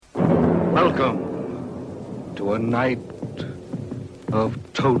Welcome to a night of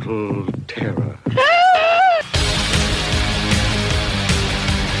total terror.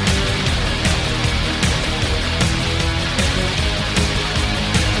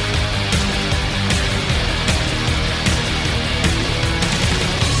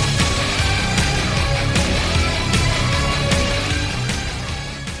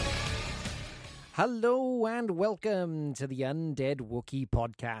 Hello and welcome to the Undead Wookiee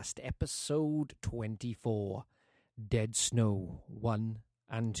Podcast, episode 24, Dead Snow 1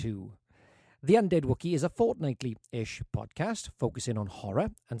 and 2. The Undead Wookiee is a fortnightly-ish podcast focusing on horror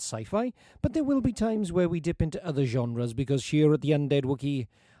and sci-fi, but there will be times where we dip into other genres because here at the Undead Wookiee,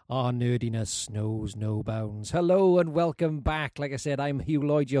 our nerdiness knows no bounds. Hello and welcome back. Like I said, I'm Hugh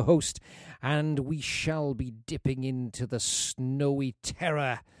Lloyd, your host, and we shall be dipping into the snowy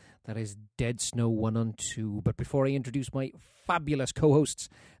terror that is Dead Snow 1 and 2. But before I introduce my fabulous co-hosts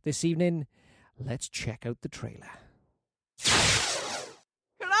this evening, let's check out the trailer.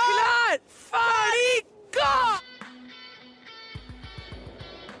 Klart färdiga!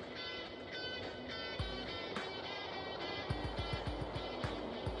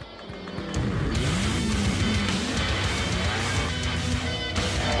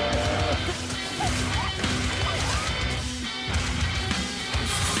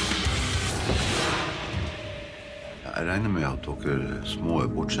 Jeg regner med at dere små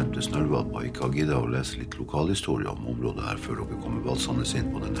bortskjemte snørrvalper ikke har giddet å lese litt lokalhistorie om området her før dere kommer valsende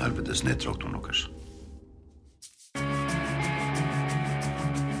inn på den helvetes nedtraktoren deres.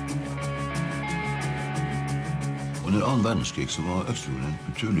 Under annen verdenskrig så var Østfjorden en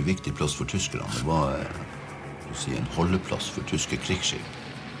utrolig viktig plass for tyskerne. Det var en holdeplass for tyske krigsskip.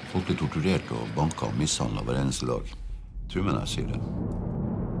 Folk ble torturert og banket og mishandlet hver eneste dag. Tror meg når jeg sier det.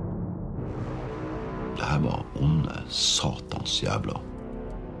 Det her var onde satans jævla.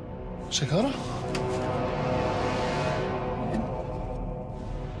 Se hva da?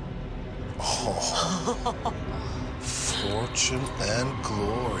 Oh. Fortune and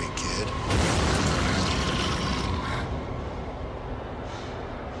glory, kid.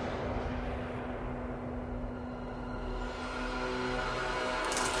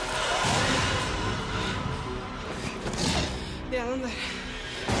 Ja, den der.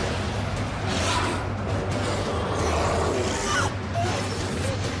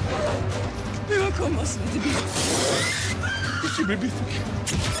 Kom oss til bil. Ikke bli bitt.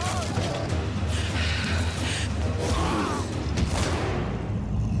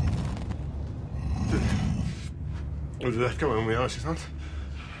 Du vet hva vi må gjøre, ikke sant?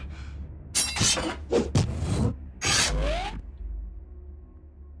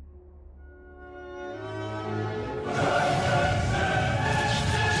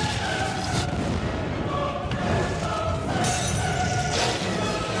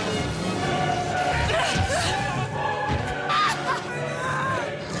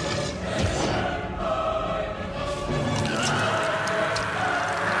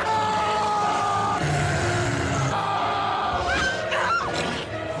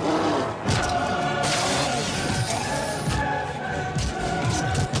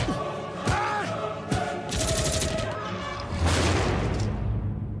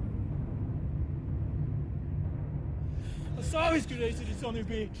 It's on the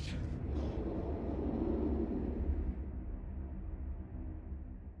beach.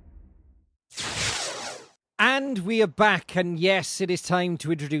 And we are back, and yes, it is time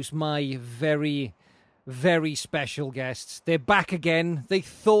to introduce my very, very special guests. They're back again. They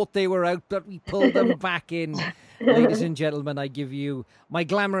thought they were out, but we pulled them back in. Ladies and gentlemen, I give you my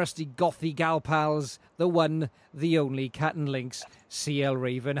glamorously gothy gal pals, the one, the only, Cat and Lynx, CL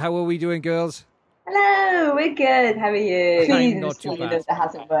Raven. How are we doing, girls? Hello, we're good. How are you? I'm not too bad. That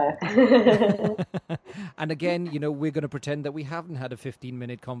hasn't worked. And again, you know, we're going to pretend that we haven't had a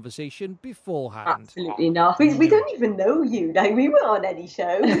 15-minute conversation beforehand. Absolutely not. We don't even know you. Like, we weren't on any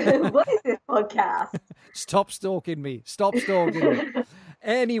show. What is this podcast? Stop stalking me. Stop stalking me.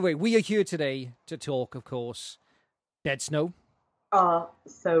 Anyway, we are here today to talk, of course, Dead Snow. Oh,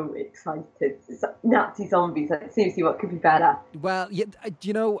 so excited. It's Nazi zombies. Like, seriously, what could be better? Well, yeah,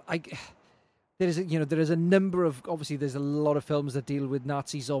 you know, there is a number of, obviously there's a lot of films that deal with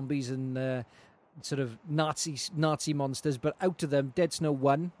Nazi zombies and sort of Nazi monsters, but out of them, Dead Snow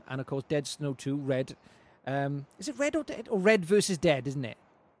 1 and of course Dead Snow 2, Red. Is it Red or Dead? Or Red versus Dead, isn't it?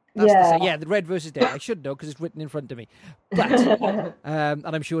 That's the Red versus Dead. I should know because it's written in front of me. But and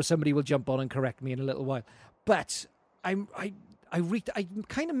I'm sure somebody will jump on and correct me in a little while. But I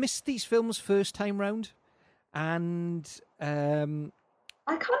kind of missed these films first time round, and I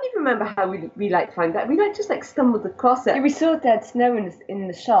I can't even remember how we like found that. We just stumbled across it. We saw Dead Snow in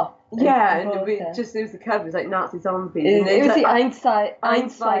the shop. Yeah, and it was the cover was like Nazi zombies. It was the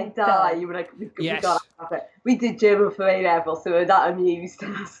Einstein die. You were like, we Yes. got to have it. We did German for A level, so that amused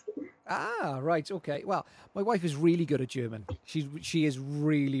us. Ah, right, okay. Well, my wife is really good at German. She is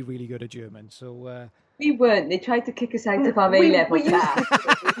really, really good at German. So We weren't. They tried to kick us out of our A level class,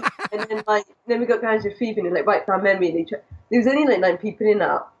 and then we got graduate fever and right from memory. There was only 9 people in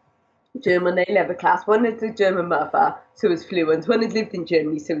our German A level class. One had a German mother, so was fluent. One had lived in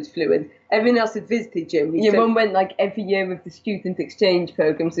Germany, so was fluent. Everyone else had visited Germany. Yeah, one went every year with the student exchange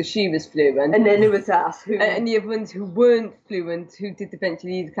program, so she was fluent. And then there was us, and the other ones who weren't fluent, who did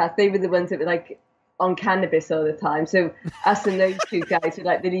eventually leave the class, they were the ones that were on cannabis all the time. So us and those 2 guys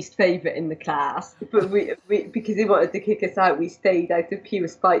were the least favourite in the class. But we because they wanted to kick us out, we stayed out of pure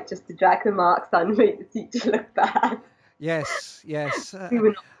spite just to drag the marks down and make the teacher look bad. yes. We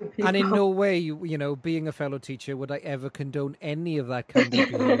were not good people. And in no way, being a fellow teacher, would I ever condone any of that kind of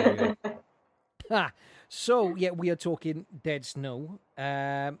behaviour. So, yeah, we are talking Dead Snow.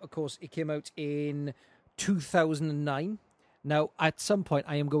 Of course, it came out in 2009. Now, at some point,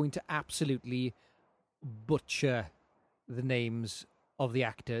 I am going to absolutely butcher the names of the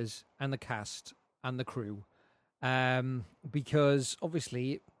actors and the cast and the crew. Because,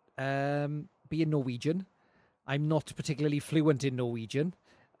 obviously, being Norwegian, I'm not particularly fluent in Norwegian.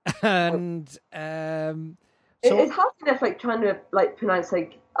 And it's hard enough trying to pronounce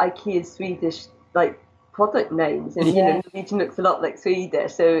IKEA Swedish product names, and Norwegian looks a lot like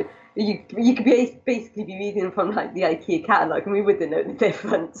Swedish, so you could basically be reading from the IKEA catalogue and we wouldn't know the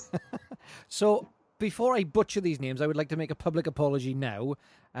difference. So before I butcher these names, I would like to make a public apology now,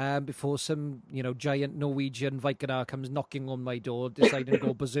 before some giant Norwegian Viking comes knocking on my door deciding to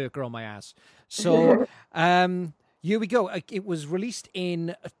go berserker on my ass. So here we go. It was released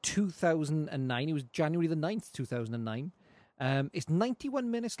in 2009. It was January the 9th, 2009. It's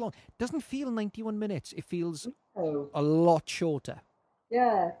 91 minutes long. It doesn't feel 91 minutes. It feels a lot shorter.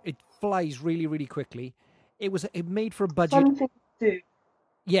 Yeah. It flies really, really quickly. It made for a budget. Something to do.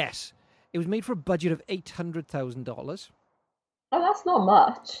 Yes. It was made for a budget of $800,000. Oh, that's not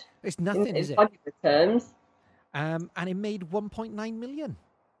much. It's nothing, is it? In budget terms. And it made 1.9 million.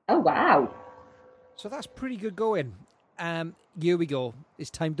 Oh, wow. So that's pretty good going. Here we go. It's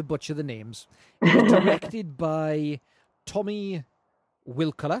time to butcher the names. It was directed by Tommy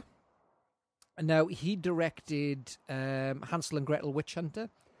Wilkela. Now, he directed Hansel and Gretel Witch Hunter.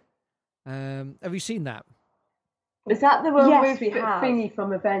 Have you seen that? Is that the one Yes, with we have. Thingy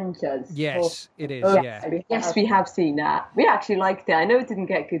from Avengers? Yes, it is, yeah. Yes, we have seen that. We actually liked it. I know it didn't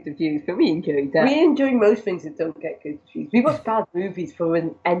get good reviews, but we enjoyed it. We enjoy most things that don't get good reviews. We watch bad movies for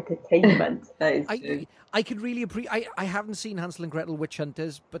an entertainment. That is true. I could really appreciate... I haven't seen Hansel and Gretel Witch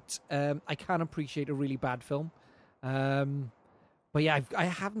Hunters, but I can appreciate a really bad film. But yeah, I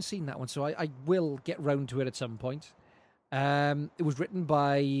haven't seen that one, so I will get round to it at some point. It was written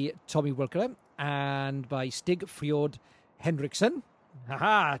by Tommy Wilkela and by Stig Fjord Henriksen.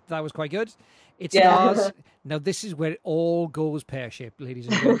 Haha, that was quite good. It stars... Now, this is where it all goes pear-shaped, ladies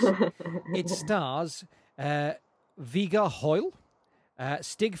and gents. It stars Viga Hoyle,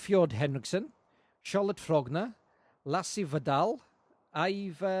 Stig Fjord Henriksen, Charlotte Frogner, Lassie Vidal,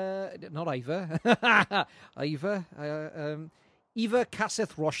 Eva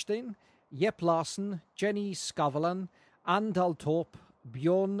Kasseth Rothstein, Jep Larsen, Jenny Skavlan, Ann Daltorp,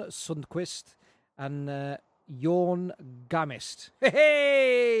 Bjorn Sundqvist, and Jorn Gamist.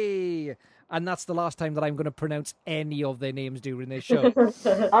 Hey! And that's the last time that I'm going to pronounce any of their names during this show.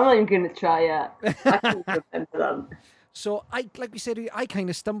 I'm not even going to try it. I can't remember them. So, like we said, I kind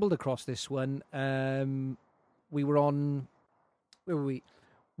of stumbled across this one. We were on... Where were we?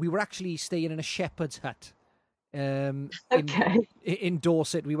 We were actually staying in a shepherd's hut. In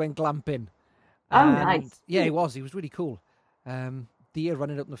Dorset. We went glamping. Nice. Yeah, it was really cool. Deer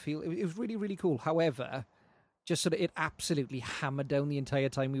running up in the field. It was really, really cool. However, just sort of it absolutely hammered down the entire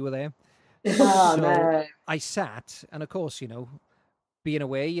time we were there. So I sat, and of course, being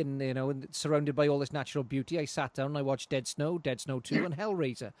away and, and surrounded by all this natural beauty, I sat down and I watched Dead Snow 2 and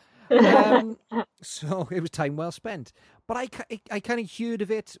Hellraiser. So it was time well spent. But I kind of heard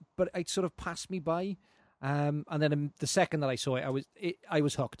of it, but it sort of passed me by. And then the second that I saw it, I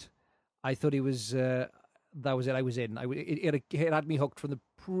was hooked. I thought it was that was it. I was in. It had me hooked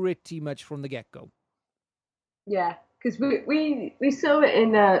pretty much from the get-go. Yeah, because we saw it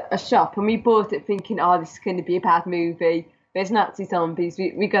in a shop and we bought it thinking, oh, this is going to be a bad movie. There's Nazi zombies.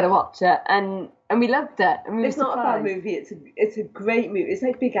 We got to watch it, and we loved it. And It's not a bad movie. It's a great movie. It's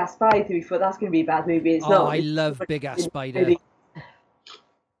like Big Ass Spider. We thought that's going to be a bad movie. It's not. I love Big Ass Spider.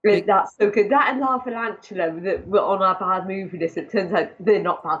 That's so good. That and La Tarantula that were on our bad movie list. It turns out they're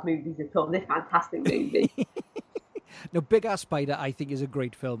not bad movies at all. They're fantastic movies. No, Big Ass Spider, I think, is a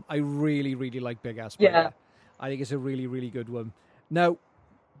great film. I really, really like Big Ass Spider. Yeah. I think it's a really, really good one. Now,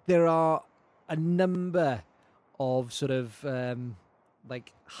 there are a number of sort of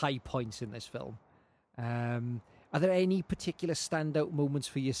like high points in this film. Are there any particular standout moments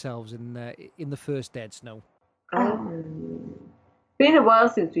for yourselves in the first Dead Snow? Been a while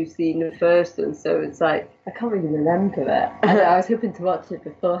since we've seen the first one, so it's like I can't really remember it. I was hoping to watch it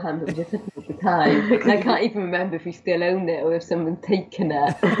beforehand, but we just didn't have the time. And I can't even remember if we still own it or if someone's taken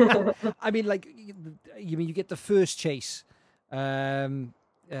it. I mean, like, you get the first chase, where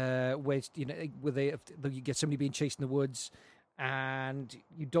you get somebody being chased in the woods, and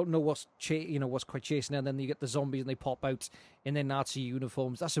you don't know what's quite chasing, and then you get the zombies and they pop out in their Nazi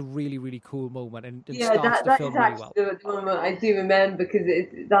uniforms. That's a really, really cool moment, and starts the film really well. The moment I do remember, because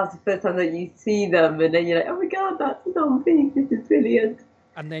that's the first time that you see them, and then you're like, oh my god, that's a zombie. This is brilliant.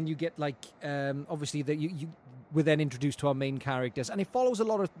 And then you get like, obviously that we're then introduced to our main characters, and it follows a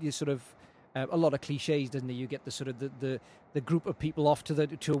lot of a lot of cliches, doesn't it? You get the sort of the group of people off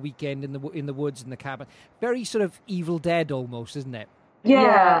to a weekend in the woods in the cabin. Very sort of Evil Dead almost, isn't it?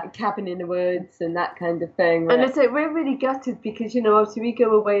 Yeah, cabin in the woods and that kind of thing. And it's like we're really gutted because obviously we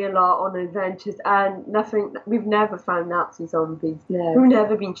go away a lot on adventures and we've never found Nazi zombies. No. We've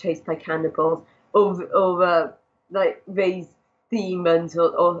never been chased by cannibals over like raised demons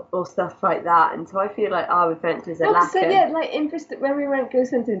or stuff like that, and so I feel like our adventures are lacking. So yeah, like in Bristol, when we went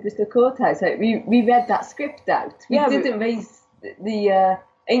Ghost Hunting in Bristol Courthouse, like we read that script out. We didn't raise the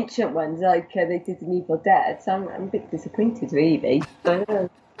ancient ones like they did in Evil Dead, so I'm a bit disappointed, really. Do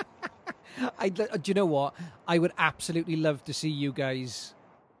you know what? I would absolutely love to see you guys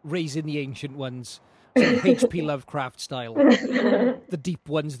raising the ancient ones, so H.P. Lovecraft style, the deep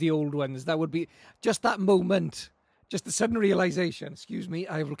ones, the old ones. That would be just that moment. Just the sudden realization, excuse me,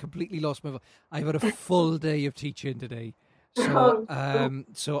 I've completely lost my voice. I've had a full day of teaching today. So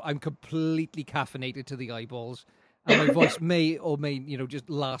so I'm completely caffeinated to the eyeballs. And my voice may or may, just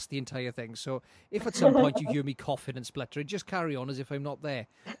last the entire thing. So if at some point you hear me coughing and spluttering, just carry on as if I'm not there.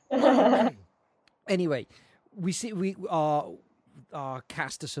 Anyway, our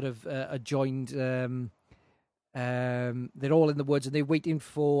cast are sort of joined... they're all in the woods and they're waiting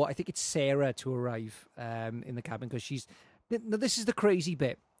for, I think it's Sarah to arrive in the cabin because now this is the crazy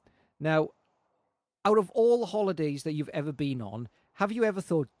bit. Now, out of all the holidays that you've ever been on, have you ever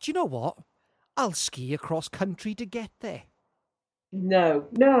thought, do you know what? I'll ski across country to get there. No.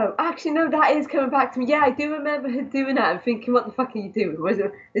 Actually, no, that is coming back to me. Yeah, I do remember her doing that and thinking, what the fuck are you doing?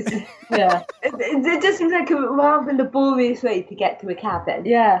 It just seems like a rather laborious way to get to a cabin.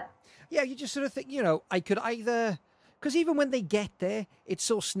 Yeah. Yeah, you just sort of think, I could either... Because even when they get there, it's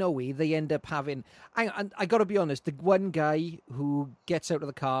so snowy, they end up having... I got to be honest, the one guy who gets out of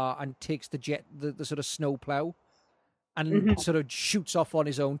the car and takes the sort of snow plough and sort of shoots off on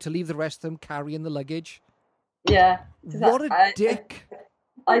his own to leave the rest of them carrying the luggage. Yeah. What a dick.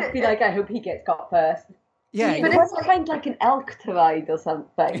 I feel like I hope he gets got first. Yeah. But it's kind of like an elk to ride or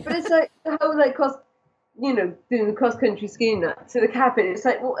something. But it's like the whole doing the cross-country skiing to the cabin, it's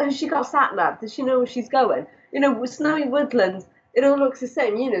like, well, has she got sat nav? Does she know where she's going? With snowy woodlands, it all looks the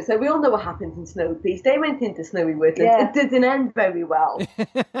same, so we all know what happens in Snow Peaks. They went into snowy woodlands. Yeah. It didn't end very well.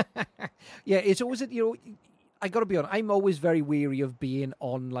 Yeah, it's always, I got to be honest, I'm always very weary of being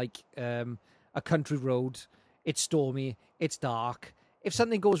on, a country road. It's stormy, it's dark. If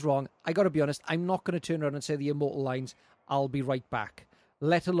something goes wrong, I got to be honest, I'm not going to turn around and say the immortal lines, I'll be right back,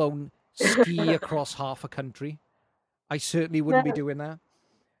 let alone... ski across half a country. I certainly wouldn't be doing that.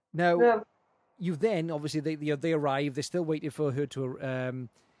 Now, you then obviously they arrive. They're still waiting for her to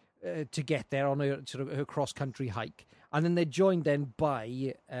get there on her cross country hike, and then they're joined then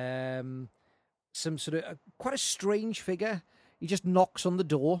by some sort of quite a strange figure. He just knocks on the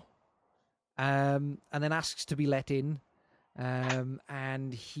door, and then asks to be let in,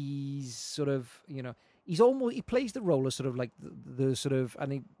 and he's sort of he plays the role of sort of like the sort of,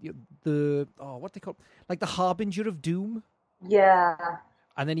 and what they call, like the harbinger of doom. Yeah.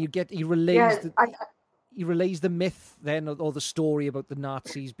 And then he relays he relays the myth then, or the story about the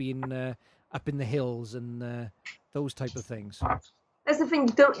Nazis being up in the hills and those type of things. That's the thing.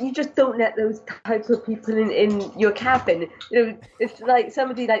 You just don't let those types of people in your cabin. If like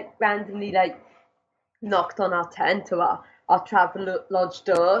somebody like randomly knocked on our tent or our travel lodge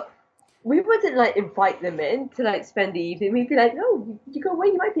door, we wouldn't invite them in to spend the evening. We'd be like, no, you go away.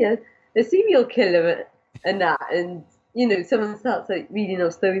 You might be a serial killer and that. And someone starts reading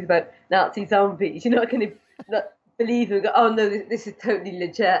those stories about Nazi zombies. You're not going to believe and go, oh no, this is totally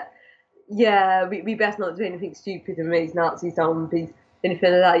legit. Yeah, we best not do anything stupid and raise Nazi zombies,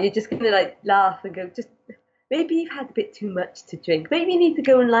 anything like that. You're just going to like laugh and go, just maybe you've had a bit too much to drink. Maybe you need to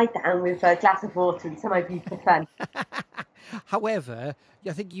go and lie down with a glass of water and some ibuprofen. However,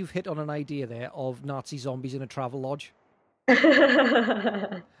 I think you've hit on an idea there of Nazi zombies in a travel lodge.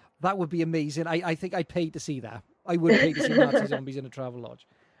 That would be amazing. I think I'd pay to see that. I would pay to see Nazi zombies in a travel lodge.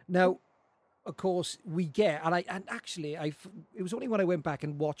 Now, of course, we get, and actually, it was only when I went back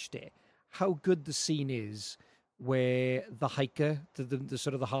and watched it, how good the scene is where the hiker, the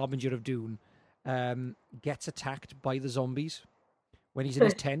sort of the harbinger of doom, gets attacked by the zombies when he's in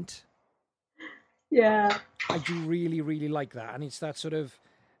his tent. Yeah. I do really, really like that. And it's that sort of,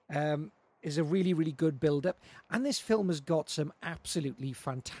 is a really, really good build-up. And this film has got some absolutely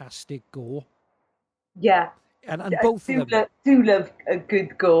fantastic gore. Yeah. And both of them. Do love a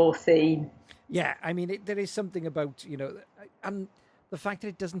good gore scene. Yeah, I mean, there is something about, and the fact that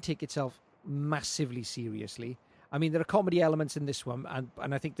it doesn't take itself massively seriously. I mean, there are comedy elements in this one,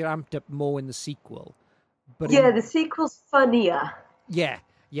 and I think they're amped up more in the sequel. But the sequel's funnier. Yeah,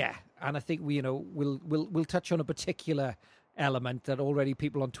 and I think we'll touch on a particular element that already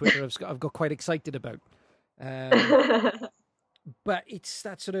people on Twitter have got quite excited about. But it's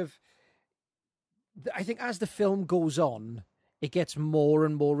that sort of, I think as the film goes on, it gets more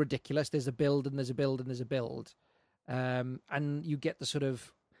and more ridiculous. There's a build and there's a build and there's a build. And you get the sort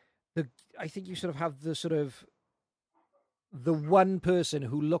of, I think you sort of have the sort of, the one person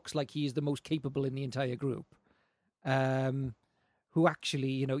who looks like he is the most capable in the entire group, who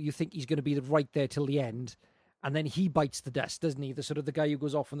actually, you think he's going to be right there till the end. And then he bites the dust, doesn't he? The sort of the guy who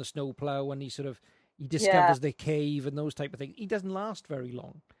goes off on the snowplow and he discovers the cave and those type of things. He doesn't last very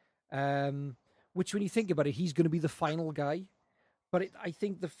long. Which when you think about it, he's going to be the final guy. But I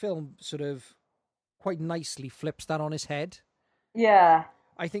think the film sort of quite nicely flips that on his head. Yeah.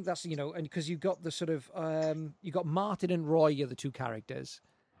 I think that's, and because you got the sort of, you got Martin and Roy are the two characters,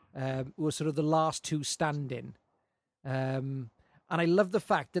 who are sort of the last two standing. And I love the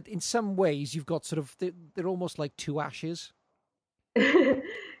fact that in some ways you've got sort of, they're almost like two ashes.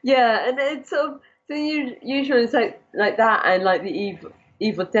 Yeah, and it's sort of, so usually it's like that and like the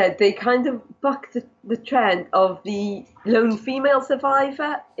Evil Dead, they kind of buck the trend of the lone female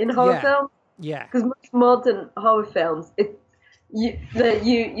survivor in horror films. Yeah. Because most modern horror films,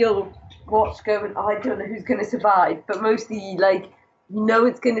 you'll watch going, I don't know who's going to survive, but mostly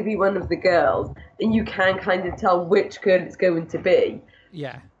it's going to be one of the girls, and you can kind of tell which girl it's going to be.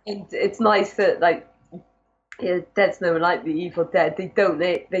 Yeah. And it's nice that Dead Snow and like the Evil Dead,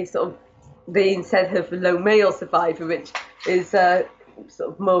 they instead have a lone male survivor, which is sort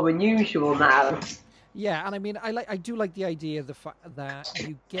of more unusual now. Yeah, and I mean, I do like the idea of the fact that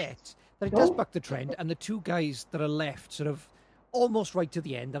you get that it does buck the trend, and the two guys that are left sort of almost right to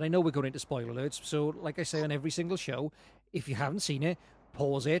the end, and I know we're going into spoiler alerts, so like I say on every single show, if you haven't seen it,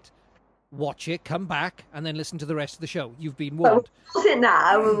 pause it, watch it, come back, and then listen to the rest of the show. You've been warned. Pause it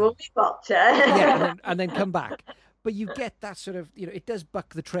now, and we'll watch it. Yeah, and then come back. But you get that sort of, it does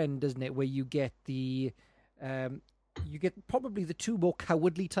buck the trend, doesn't it, where you get you get probably the two more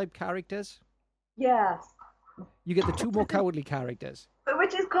cowardly type characters. Yes. You get the two more cowardly characters.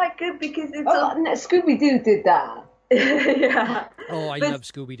 Which is quite good because it's Scooby-Doo did that. Yeah. Oh, I love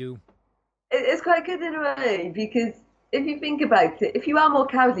Scooby-Doo. It's quite good in a way because if you think about it, if you are more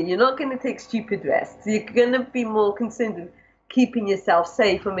cowardly, you're not going to take stupid risks. You're going to be more concerned with keeping yourself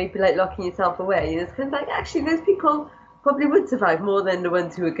safe or maybe locking yourself away. And it's kind of actually those people probably would survive more than the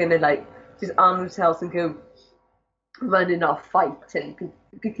ones who are going to just arm themselves and go running off fighting,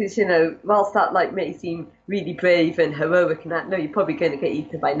 because whilst that may seem really brave and heroic and that, no, you're probably going to get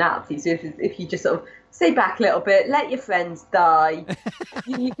eaten by Nazis. So if you just sort of stay back a little bit, let your friends die,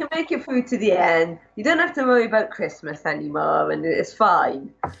 you can make it through to the end. You don't have to worry about Christmas anymore, and it's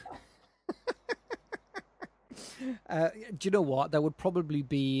fine. Do you know what? That would probably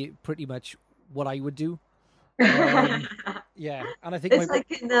be pretty much what I would do. Yeah, and I think it's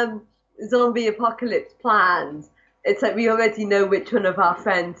like in Zombie Apocalypse Plans. It's like we already know which one of our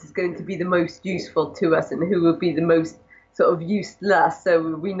friends is going to be the most useful to us and who will be the most sort of useless.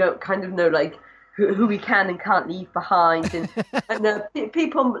 So we know who we can and can't leave behind. And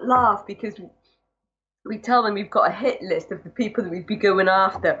people laugh because we tell them we've got a hit list of the people that we'd be going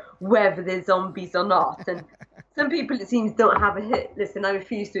after, whether they're zombies or not. And some people, it seems, don't have a hit list, and I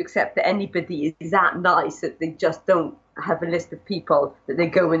refuse to accept that anybody is that nice that they just don't have a list of people that they're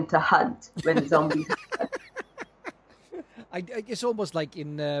going to hunt when the zombies happen. It's almost like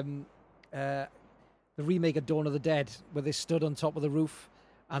in the remake of Dawn of the Dead, where they stood on top of the roof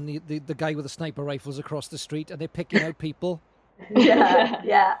and the guy with the sniper rifles across the street, and they're picking out people.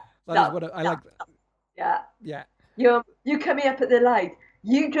 Yeah. That is what I like. Yeah. Yeah. You coming up at the light.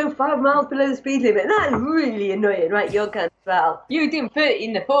 You drove 5 miles below the speed limit. That's really annoying, right? You're going as well. You did 30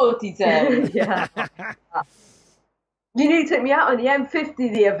 in the 40 zone. Yeah. You need to take me out on the M50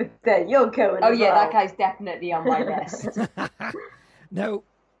 the other day. You're going. Oh as yeah, well. that guy's definitely on my list. Now,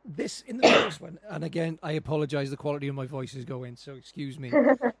 this in the first one, and again, I apologise. The quality of my voice is going, so excuse me.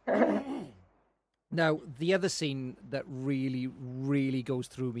 Now, the other scene that really, really goes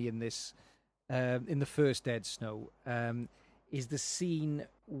through me in this, in the first Dead Snow, is the scene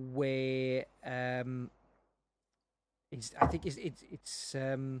where I think it's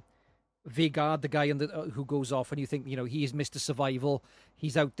Vigard, the guy who goes off, and you think, he is Mr. Survival.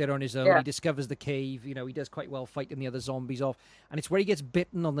 He's out there on his own. Yeah. He discovers the cave. He does quite well fighting the other zombies off. And it's where he gets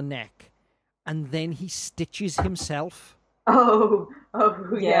bitten on the neck, and then he stitches himself. Oh,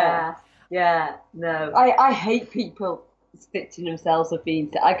 yeah. Yeah, no. I hate people stitching themselves or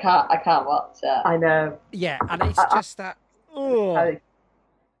being. I can't watch it. I know. Yeah, and it's just that. Oh,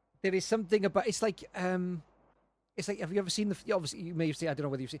 there is something about it's like have you ever seen obviously you may have seen, I don't know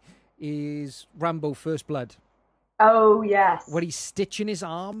whether you've seen, is Rambo First Blood. Oh yes. Where he's stitching his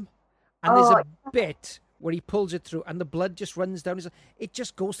arm, and there's a bit where he pulls it through and the blood just runs down his arm. It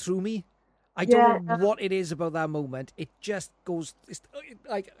just goes through me. I don't know what it is about that moment. It just goes. It's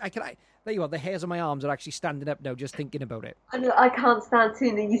like there you are. The hairs on my arms are actually standing up now just thinking about it. I can't stand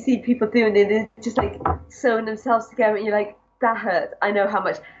seeing it. You see people doing it, and just like sewing themselves together, and you're like, that hurts. I know how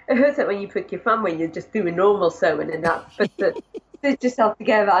much it hurts when you prick your thumb when you're just doing normal sewing and that. But to stitch yourself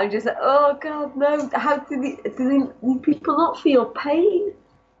together, I'm just like, oh God, no. How do these people not feel pain?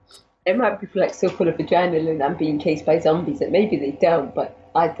 It might be like so full of adrenaline and being chased by zombies that maybe they don't, but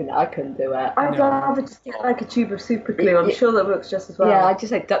I couldn't do it. I'd rather just get like a tube of super glue. I'm sure that works just as well. Yeah, I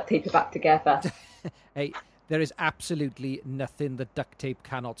just like duct tape it back together. Hey, there is absolutely nothing that duct tape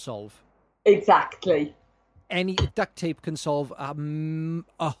cannot solve. Exactly. Any duct tape can solve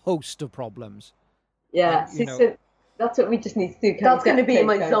a host of problems. Yeah, so that's what we just need to do. That's going to be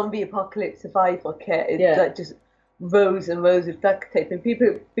my zombie apocalypse survival kit. It's like just rows and rows of duct tape, and people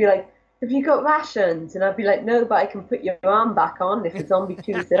would be like, have you got rations? And I'd be like, no, but I can put your arm back on if the zombie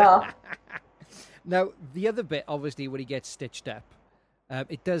chews it off. Now, the other bit, obviously, when he gets stitched up,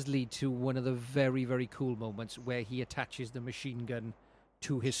 it does lead to one of the very, very cool moments where he attaches the machine gun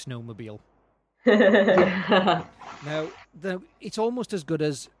to his snowmobile. Now, it's almost as good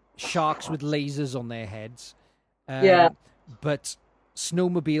as sharks with lasers on their heads. But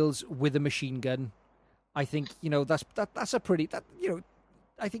snowmobiles with a machine gun, I think, that's a pretty,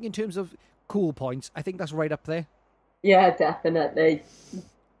 I think in terms of cool points, I think that's right up there. Yeah, definitely.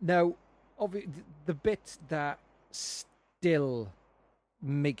 Now, the bit that still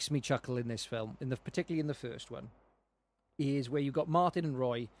makes me chuckle in this film, particularly in the first one, is where you've got Martin and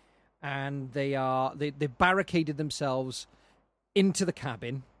Roy, and they barricaded themselves into the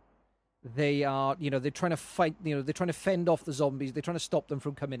cabin. They are, they're trying to fight, they're trying to fend off the zombies. They're trying to stop them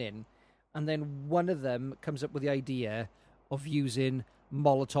from coming in. And then one of them comes up with the idea of using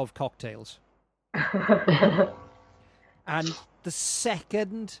Molotov cocktails. And the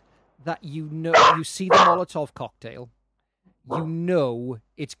second that you see the Molotov cocktail,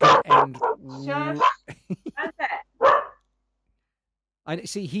 it's going to end. I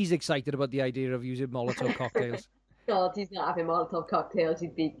see he's excited about the idea of using Molotov cocktails. God, he's not having Molotov cocktails.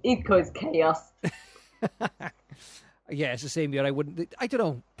 He'd cause chaos. Yeah, it's the same here. I don't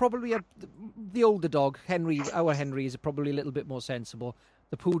know. Probably the older dog, Henry. Our Henry is probably a little bit more sensible.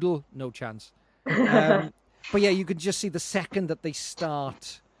 The poodle, no chance. But yeah, you can just see the second that they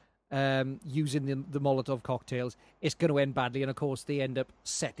start using the Molotov cocktails, it's going to end badly. And of course, they end up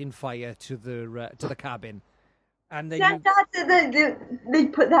setting fire to the cabin. And then they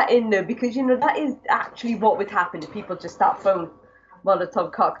put that in there because that is actually what would happen if people just start throwing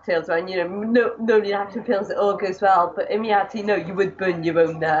Molotov cocktails around. Nobody actually feels it all goes well, but in reality, no, you would burn your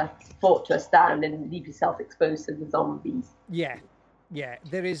own fortress down and leave yourself exposed to the zombies. Yeah,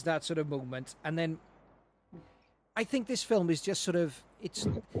 there is that sort of moment, and then I think this film is just sort of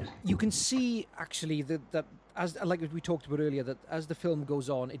you can see actually that as like we talked about earlier, that as the film goes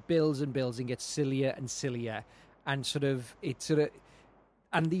on, it builds and builds and gets sillier and sillier, and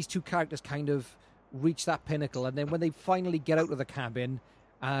and these two characters kind of reach that pinnacle, and then when they finally get out of the cabin,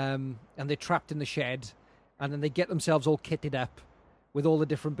 and they're trapped in the shed, and then they get themselves all kitted up with all the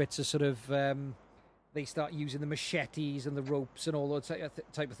different bits of sort of they start using the machetes and the ropes and all those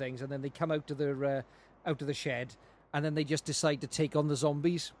type of things, and then they come out of the shed, and then they just decide to take on the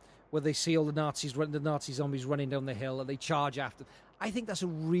zombies, where they see all the Nazi zombies running down the hill, and they charge after. I think that's a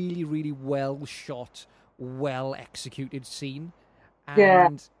really, really well shot, well executed scene.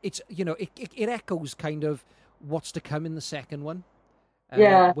 And it's, it echoes kind of what's to come in the second one.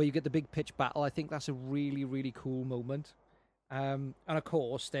 Where you get the big pitch battle. I think that's a really, really cool moment. And of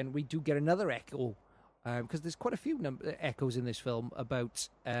course, then we do get another echo, because there's quite a few echoes in this film about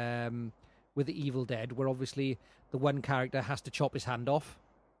with the Evil Dead, where obviously the one character has to chop his hand off.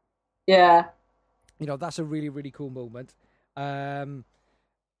 Yeah. That's a really, really cool moment. And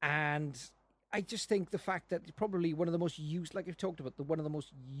I just think the fact that probably one of the most like you've talked about, one of the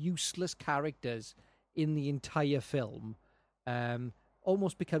most useless characters in the entire film,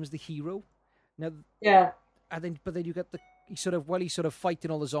 almost becomes the hero. Now, but then you get he's sort of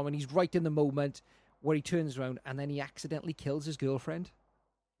fighting all the zombies, he's right in the moment where he turns around and then he accidentally kills his girlfriend.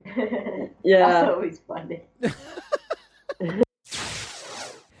 That's always funny.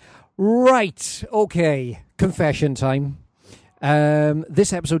 Right, okay, confession time.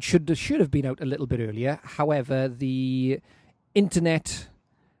 This episode should have been out a little bit earlier. However, the internet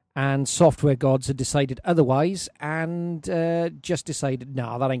and software gods had decided otherwise and just decided,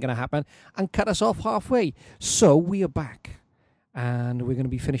 no, that ain't going to happen, and cut us off halfway. So we are back, and we're going to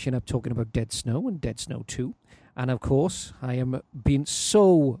be finishing up talking about Dead Snow and Dead Snow 2. And of course, I am being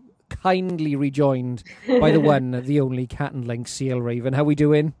so kindly rejoined by the one, the only Cat and Lynx, CL Raven. How we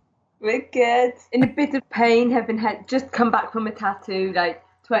doing? We're good. In a bit of pain, having just come back from a tattoo like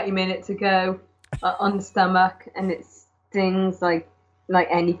 20 minutes ago on the stomach, and it stings like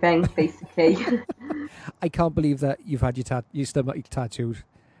anything, basically. I can't believe that you've had your stomach tattooed.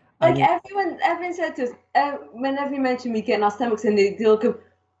 Everyone said to us, whenever you mention me getting our stomachs in, they'll go,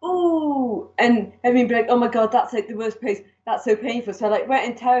 ooh, and everyone be like, oh my God, that's like the worst place. That's so painful. So I went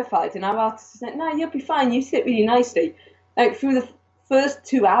in terrified, and our artist was like, no, you'll be fine. You sit really nicely. Like through the first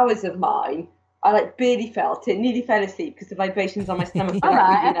 2 hours of mine, I barely felt it, nearly fell asleep because the vibrations on my stomach were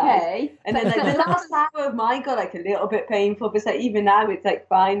really nice. And then the last hour of mine got a little bit painful, but even now it's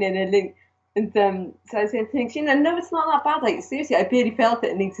fine. So I was thinking, no, it's not that bad. Seriously, I barely felt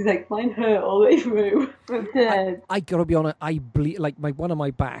it, and it's mine hurt all the way through. I gotta be honest, I bleed one of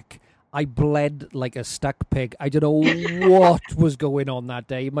my back. I bled like a stuck pig. I don't know what was going on that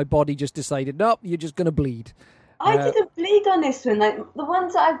day. My body just decided, nope, you're just gonna bleed. I didn't bleed on this one. The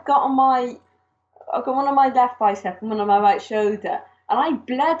ones that I've got I've got one on my left bicep and one on my right shoulder, and I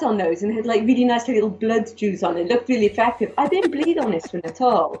bled on those and had really nice little blood juice on it. It looked really effective. I didn't bleed on this one at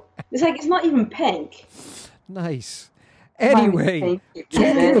all. It's it's not even pink. Nice. Anyway,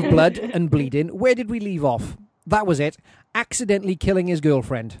 talking of blood and bleeding, where did we leave off? That was it. Accidentally killing his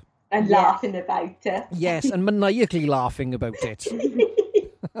girlfriend. And laughing about it. Yes, and maniacally laughing about it.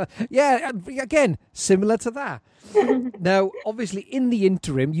 Yeah, again, similar to that. Now, obviously, in the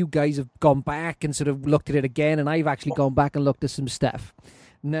interim, you guys have gone back and sort of looked at it again, and I've actually gone back and looked at some stuff.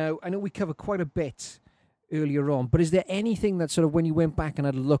 Now, I know we covered quite a bit earlier on, but is there anything that sort of, when you went back and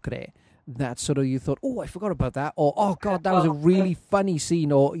had a look at it, that sort of you thought, oh, I forgot about that, or, oh, God, that was a really funny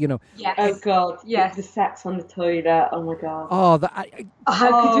scene, or, Yes. Oh, God, yes. The sex on the toilet, oh, my God. Oh,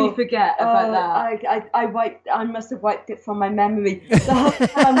 how could we forget about that? I must have wiped it from my memory. The whole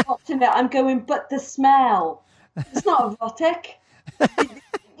time I'm watching it, I'm going, but the smell. It's not erotic.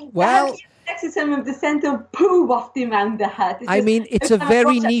 Well, next to some of the scent of poo wafting around the head. It's a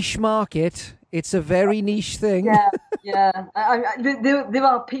very niche market. It's a very niche thing. Yeah. There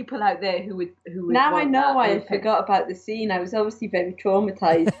are people out there who would. Now I know why I forgot about the scene. I was obviously very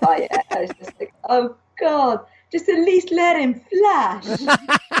traumatized by it. I was just like, oh God, just at least let him flash.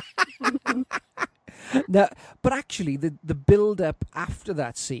 No, but actually, the build up after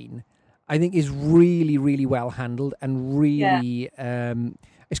that scene, I think, is really, really well handled and really,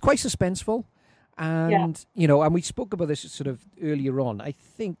 it's quite suspenseful. And, and we spoke about this sort of earlier on. I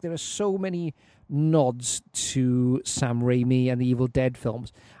think there are so many nods to Sam Raimi and the Evil Dead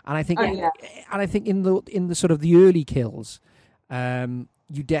films. And I think, in the sort of the early kills,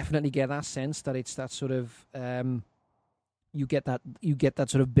 you definitely get that sense that it's that sort of, you get that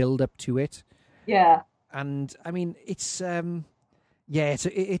sort of build up to it. Yeah. And it's,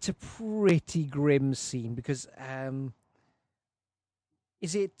 it's a pretty grim scene because,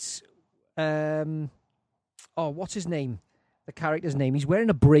 is it, what's his name? The character's name. He's wearing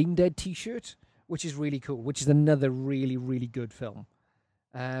a Brain Dead t-shirt, which is really cool, which is another really, really good film.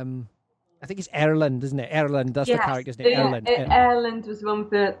 I think it's Erland, isn't it? Erland, that's the character's name. Erland. Erland was the one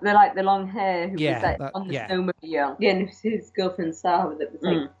with the long hair who was on the snowmobile. Yeah, and it was his girlfriend Sarah that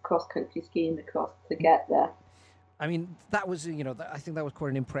was cross-country skiing across to get there. That was, I think that was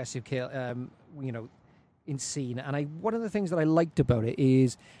quite an impressive kill. scene. And one of the things that I liked about it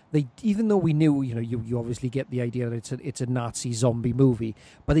is even though we knew, you obviously get the idea that it's a Nazi zombie movie,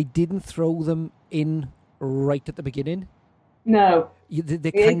 but they didn't throw them in right at the beginning. No.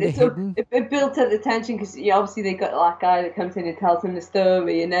 They're kind of hidden. It built up the tension because obviously they got that guy that comes in and tells them the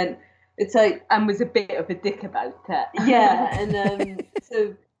story, and then it's like, and was a bit of a dick about it. Yeah, and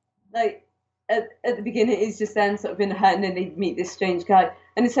so like at the beginning it's just them sort of in a hut, and then they meet this strange guy,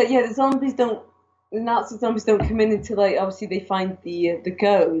 and it's like, yeah, the Nazi zombies don't come in until like obviously they find the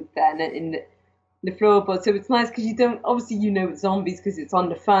code then in the floorboard. So it's nice because you don't obviously it's zombies because it's on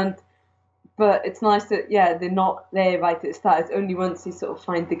the front. But it's nice that, they're not there right at the start. It's only once they sort of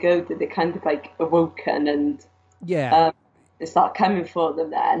find the goat that they're kind of like awoken and they start coming for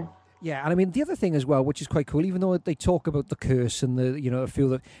them then. Yeah, and I mean, the other thing as well, which is quite cool, even though they talk about the curse and a few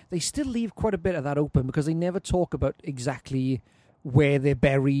of the, they still leave quite a bit of that open because they never talk about exactly where they're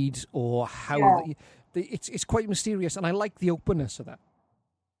buried or how. It's quite mysterious, and I like the openness of that.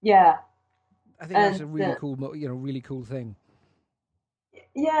 Yeah. I think that's a really cool, really cool thing.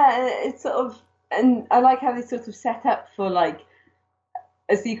 Yeah, it's sort of, and I like how they sort of set up for like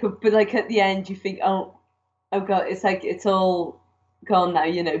a sequel, but like at the end you think, oh god, it's like it's all gone now.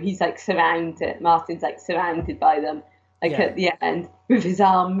 He's like surrounded. Martin's like surrounded by them. Like at the end with his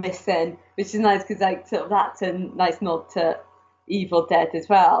arm missing, which is nice because like sort of that's a nice nod to Evil Dead as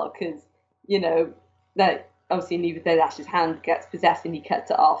well, because that obviously in Evil Dead Ash's hand gets possessed and he cuts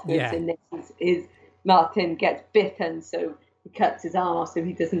it off. Whereas in this, his Martin gets bitten, so he cuts his arm off so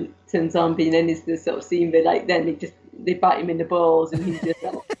he doesn't turn zombie, and then there's the sort of scene where like then they bite him in the balls and he's just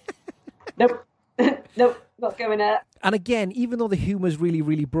like, nope, not going there. And again, even though the humor's really,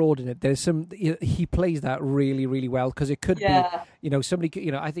 really broad in it, there's some he plays that really, really well because it could be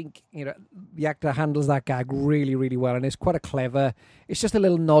somebody I think the actor handles that gag really, really well, and it's quite a clever. It's just a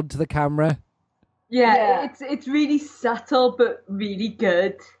little nod to the camera. Yeah. It's really subtle but really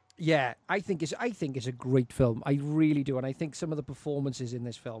good. Yeah, I think it's a great film. I really do, and I think some of the performances in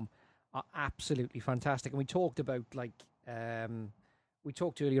this film are absolutely fantastic. And we talked about we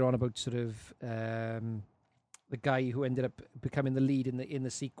talked earlier on about sort of the guy who ended up becoming the lead in the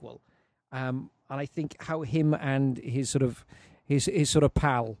sequel, and I think how him and his sort of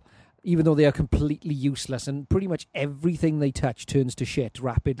pal, even though they are completely useless and pretty much everything they touch turns to shit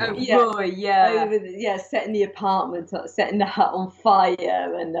rapidly. Oh, setting the apartment, setting the hut on fire,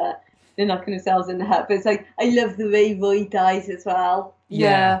 and they're knocking themselves in the hut. But it's like, I love the way Roy dies as well.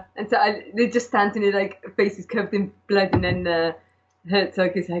 Yeah. And so they're just standing there, like, faces covered in blood, and then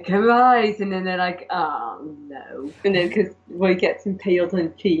Herzog is like, arise, and then they're like, oh no. And then because Roy gets impaled on a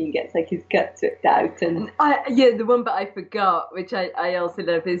tree and gets like his gut ripped out. And the one bit I forgot, which I also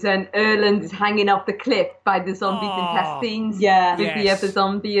love, is when Erland is hanging off the cliff by the zombie's intestines. Yeah, with the other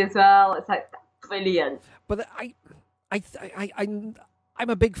zombie as well. It's like brilliant. But I'm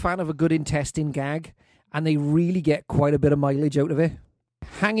a big fan of a good intestine gag, and they really get quite a bit of mileage out of it.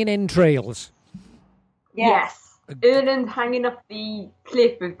 Hanging entrails. Yes. Erland hanging off the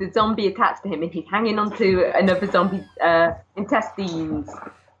cliff with the zombie attached to him, and he's hanging onto another zombie's intestines.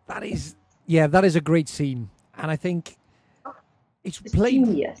 That is a great scene, and I think it's played.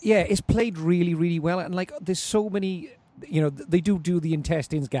 Genius. Yeah, it's played really, really well, and like there's so many. They do the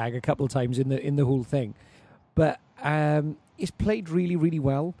intestines gag a couple of times in the whole thing, but it's played really, really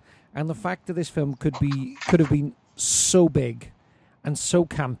well, and the fact that this film could have been so big and so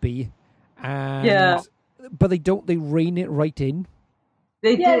campy, and but they don't. They rein it right in.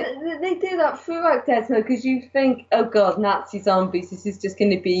 They do that throughout Dead Snow, because you think, oh god, Nazi zombies. This is just going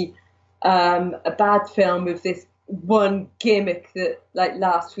to be a bad film with this one gimmick that like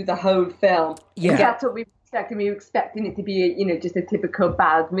lasts through the whole film. Yeah, that's what we expected. We were expecting it to be, just a typical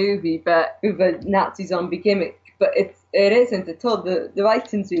bad movie, but with a Nazi zombie gimmick. But it isn't at all. The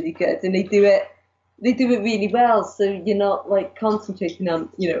writing's really good, and they do it really well. So you're not like concentrating on,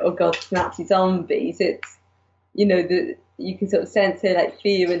 oh god, Nazi zombies. It's, you can sort of sense it like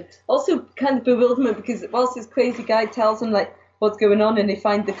fear and also kind of bewilderment, because whilst this crazy guy tells them like what's going on and they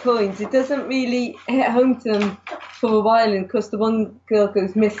find the coins, it doesn't really hit home to them for a while. And of course the one girl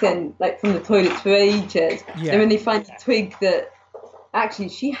goes missing like from the toilets for ages. Yeah. And when they find the twig that actually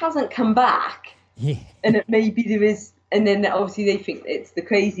she hasn't come back, and it maybe there is. And then obviously they think it's the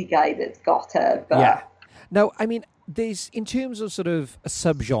crazy guy that's got her. But... Yeah. Now, I mean, there's, in terms of sort of a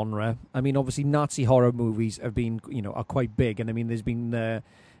subgenre, I mean, obviously Nazi horror movies have been, are quite big. And I mean, there's been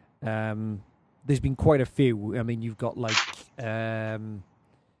quite a few. I mean, you've got like,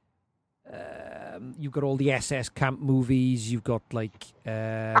 you've got all the SS camp movies. You've got like,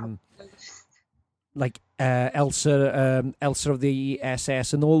 Elsa of the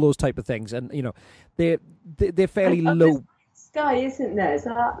SS and all those type of things, and they're fairly low. Sky, isn't there?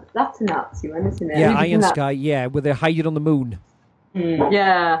 That's a Nazi one, isn't it? Yeah, Iron Sky. Yeah, where they're hiding on the moon.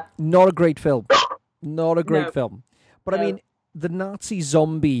 Yeah, not a great film. Not a great film. But I mean, the Nazi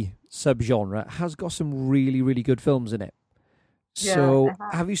zombie subgenre has got some really, really good films in it. So,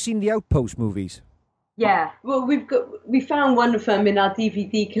 have you seen the Outpost movies? Yeah. Well, we found one of them in our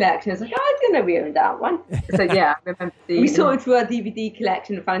DVD collection. I was like, I didn't know we owned that one. So yeah, I remember we saw it through our DVD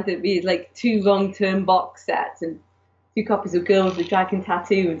collection and found that we had like 2 long-term box sets and 2 copies of Girl with the Dragon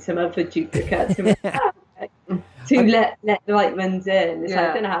Tattoo and some other duplicates. To let the right ones in. It's like,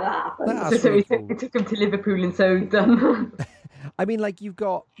 I don't know how that happened. So really we took them to Liverpool and sold them. I mean, like you've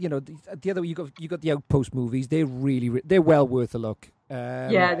got, the other you got the Outpost movies. They're well worth a look.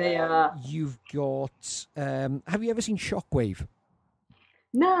 Yeah, they are. You've got. Have you ever seen Shockwave?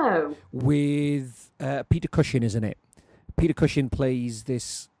 No. With Peter Cushing, isn't it? Peter Cushing plays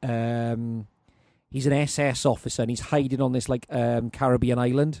this. He's an SS officer and he's hiding on this Caribbean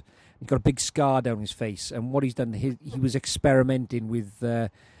island. He's got a big scar down his face, and what he's done, he was experimenting with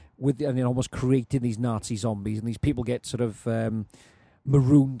and almost creating these Nazi zombies, and these people get sort of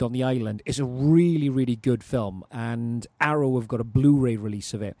marooned on the island. It's a really, really good film, and Arrow have got a Blu-ray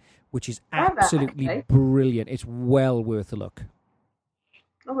release of it, which is absolutely brilliant. It's well worth a look.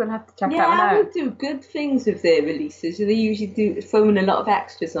 Oh, we'll have to check that one out. Yeah, they do good things with their releases. They usually throw in a lot of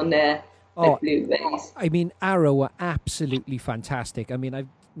extras on their Blu-rays. I mean, Arrow are absolutely fantastic. I mean, I'm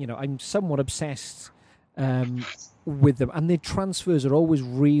somewhat obsessed with them, and their transfers are always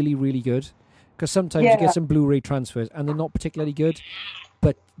really, really good. Because sometimes you get some Blu-ray transfers, and they're not particularly good,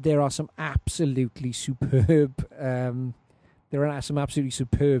 but there are some absolutely superb. There are some absolutely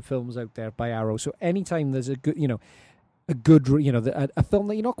superb films out there by Arrow. So anytime there's a good, a film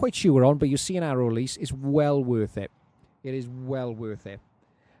that you're not quite sure on, but you see an Arrow release, it's well worth it. It is well worth it.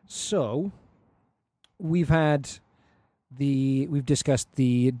 So we've discussed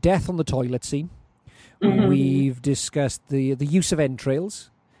the death on the toilet scene. Mm-hmm. We've discussed the use of entrails,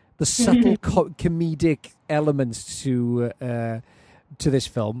 the subtle comedic elements to this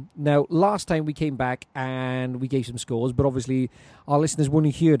film. Now, last time we came back and we gave some scores, but obviously our listeners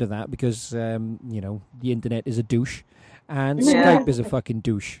wouldn't hear to that because the internet is a douche and Skype is a fucking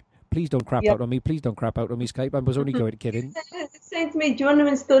douche. Please don't crap out on me. Please don't crap out on me, Skype. I was only kidding. Saying to me, do you want to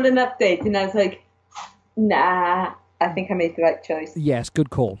install an update? And I was like, nah. I think I made the right choice. Yes, good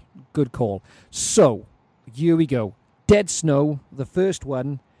call. Good call. So, here we go. Dead Snow, the first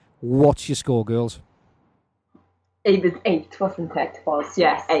one. What's your score, girls? It was 8, wasn't it? It was,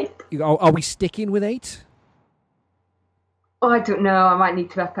 yes, 8. Are we sticking with 8? Oh, I don't know. I might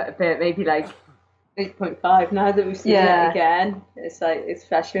need to up it a bit. Maybe 8.5 now that we've seen it again. It's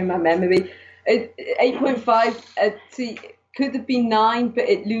fresher in my memory. 8.5, could have been 9, but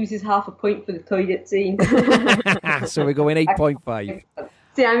it loses half a point for the toilet scene. So we're going 8.5.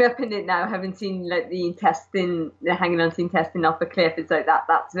 See, I'm up in it now, having seen the intestine, hanging on to the intestine off a cliff. It's like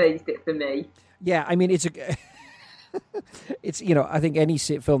that's raised it for me. Yeah, I mean, it's I think any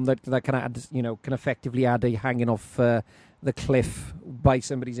film that can add, can effectively add a hanging off the cliff by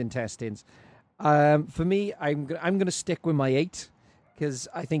somebody's intestines. For me, I'm going to stick with my 8 because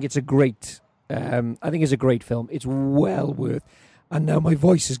I think it's a great. I think it's a great film. It's well worth. And now my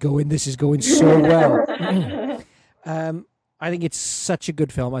voice is going. This is going so well. I think it's such a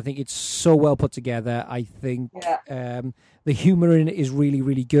good film. I think it's so well put together. I think the humor in it is really,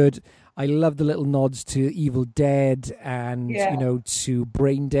 really good. I love the little nods to Evil Dead and to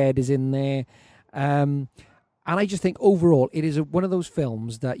Brain Dead is in there. And I just think overall it is one of those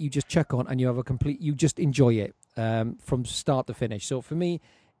films that you just chuck on and you just enjoy it from start to finish. So for me,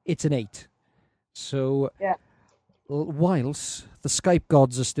 it's an 8. So whilst the Skype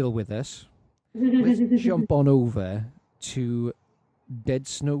gods are still with us, let's jump on over to Dead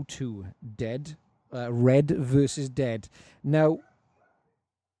Snow 2, Red versus Dead. Now,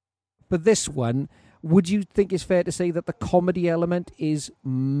 for this one, would you think it's fair to say that the comedy element is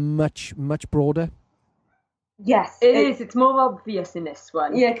much, much broader? Yes, it is. It's more obvious in this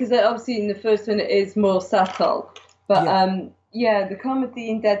one. Yeah, because obviously in the first one it is more subtle. But the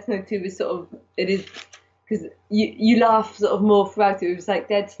comedy in Dead Snow 2 is sort of, it is, because you laugh sort of more throughout it. It was like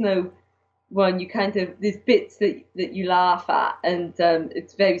Dead Snow 1, you kind of, there's bits that you laugh at, and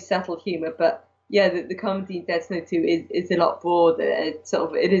it's very subtle humour, but the comedy in Dead Snow 2 is a lot broader.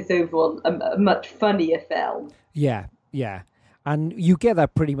 It is overall a much funnier film. Yeah. And you get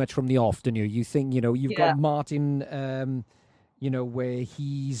that pretty much from the off, don't you? You think, you've got Martin, where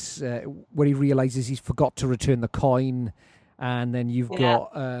he realizes he's forgot to return the coin, and then you've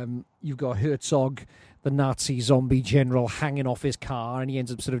got Herzog, the Nazi zombie general, hanging off his car, and he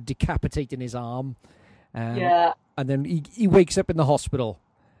ends up sort of decapitating his arm. And then he wakes up in the hospital,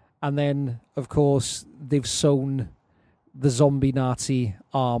 and then of course they've sewn the zombie Nazi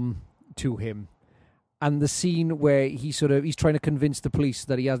arm to him. And the scene where he's trying to convince the police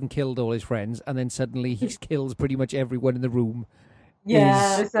that he hasn't killed all his friends, and then suddenly he kills pretty much everyone in the room.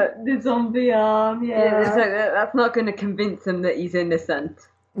 Yeah, the zombie arm. Yeah, it's like, that's not going to convince him that he's innocent.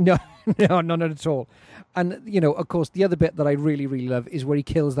 No, not at all. And of course, the other bit that I really, really love is where he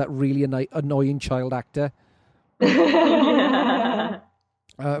kills that really annoying child actor. Because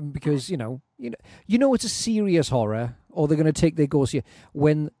it's a serious horror, or they're going to take their course here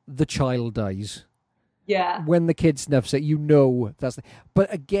when the child dies. Yeah. When the kid snuffs it, that's.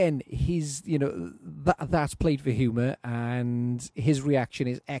 But again, that's played for humor, and his reaction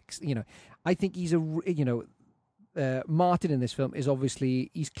is I think he's Martin in this film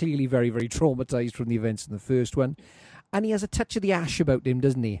he's clearly very, very traumatized from the events in the first one, and he has a touch of the ash about him,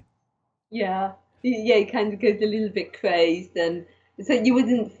 doesn't he? Yeah. He kind of goes a little bit crazed, and so you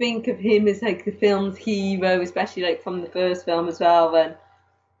wouldn't think of him as like the film's hero, especially like from the first film as well.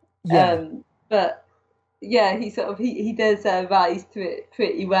 And but. Yeah, he does rise to it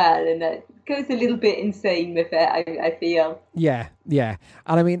pretty well, and goes a little bit insane with it, I feel. Yeah, and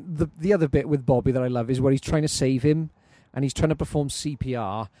I mean, the other bit with Bobby that I love is where he's trying to save him, and he's trying to perform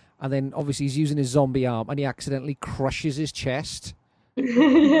CPR, and then obviously he's using his zombie arm, and he accidentally crushes his chest.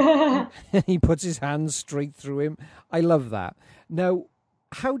 Yeah. He puts his hands straight through him. I love that. Now,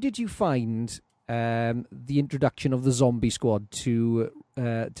 how did you find the introduction of the zombie squad to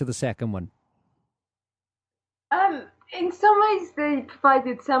the second one? In some ways, they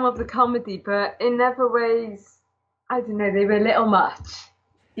provided some of the comedy, but in other ways, I don't know, they were a little much.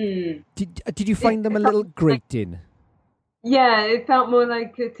 Did you find them a little grating? Yeah, it felt more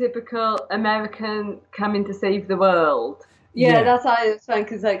like a typical American coming to save the world. Yeah, that's how I was fine,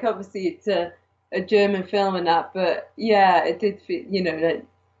 because obviously it's a German film and that, but yeah, it did feel, that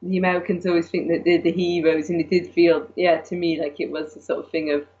the Americans always think that they're the heroes, and it did feel, to me, like it was the sort of thing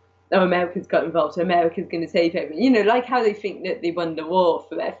of, Americans got involved, so America's going to save everyone. Like how they think that they won the war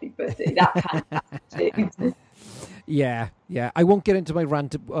for everybody. That kind of attitude. Yeah. I won't get into my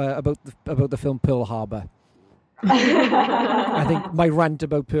rant about the film Pearl Harbor. I think my rant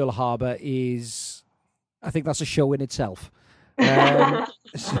about Pearl Harbor is, I think that's a show in itself. Now,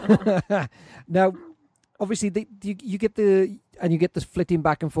 obviously, you get the flitting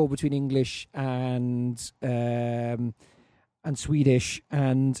back and forth between English and Swedish,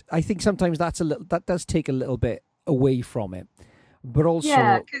 and I think sometimes that does take a little bit away from it, but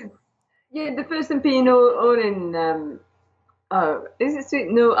also the first thing being all in is it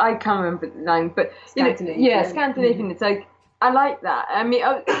Sweden? No, I can't remember the line, but Scandinavian. Scandinavian. It's like I like that. I mean,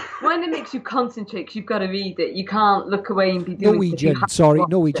 when it makes you concentrate, 'cause you've got to read it. You can't look away and be doing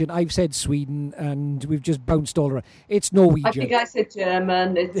Norwegian. I've said Sweden, and we've just bounced all around. It's Norwegian. I think I said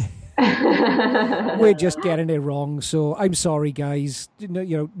German. It's. We're just getting it wrong, so I'm sorry, guys.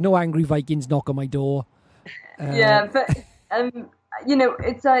 No angry Vikings knock on my door. But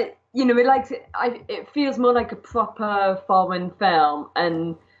it's like it feels more like a proper foreign film,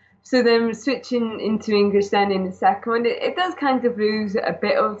 and so then switching into English then in the second one, it does kind of lose a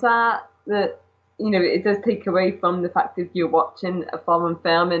bit of that it does take away from the fact that you're watching a foreign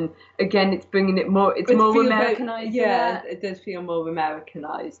film, and again, it's bringing it more. It's more Americanized. It does feel more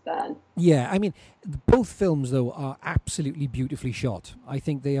Americanized then. Yeah, I mean, both films though are absolutely beautifully shot. I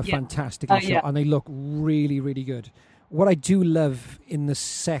think they are fantastically shot, and they look really, really good. What I do love in the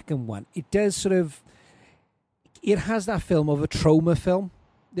second one, it has that film of a trauma film.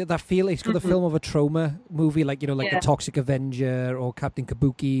 That feel it's got the film of a trauma movie, like The Toxic Avenger or Captain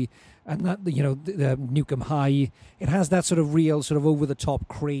Kabuki, and that the Nukem High. It has that sort of real, sort of over the top,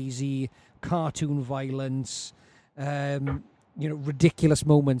 crazy cartoon violence, ridiculous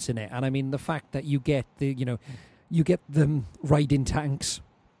moments in it. And I mean, the fact that you get them riding tanks,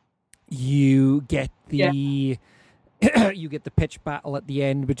 you get the you get the pitch battle at the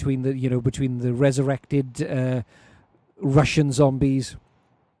end between the resurrected Russian zombies.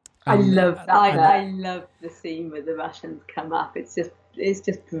 I love that. I love the scene where the Russians come up. It's just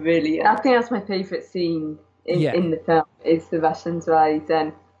brilliant. I think that's my favourite scene in the film is the Russians rise,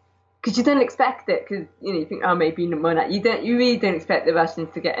 and because you don't expect it, because you think maybe no more. You really don't expect the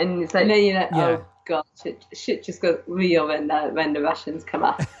Russians to get in. It's like oh god, shit just got real when the Russians come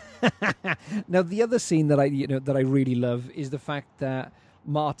up. Now the other scene that I really love is the fact that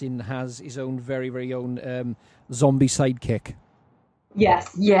Martin has his own very, very own zombie sidekick.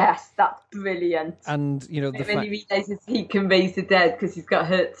 Yes, that's brilliant. And the when fact, he realizes he can raise the dead because he's got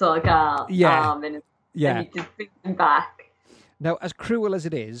Herzog arm, and he just brings him back. Now, as cruel as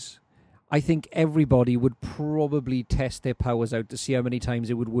it is, I think everybody would probably test their powers out to see how many times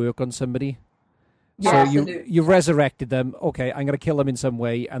it would work on somebody. Yeah, so you've resurrected them. Okay, I'm going to kill them in some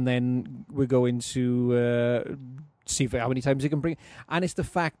way, and then we're going to see how many times he can bring. And it's the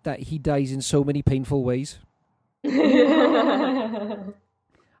fact that he dies in so many painful ways. I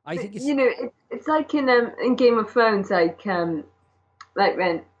think it's like in Game of Thrones, like when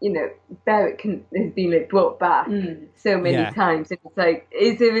Beric has been like brought back so many times, and it's like,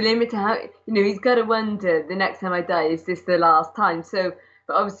 is there a limit to how he's got to wonder the next time I die, is this the last time? So,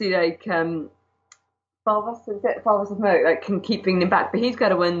 but obviously, like Fulvus of Merc, like can keep bringing him back, but he's got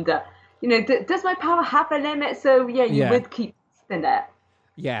to wonder, does my power have a limit? So you would keep testing it.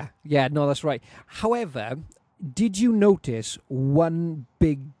 Yeah, no, that's right. However, did you notice one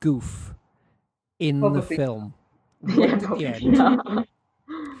big goof in the film? Right at the end,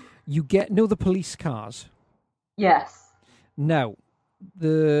 you get the police cars. Yes. Now,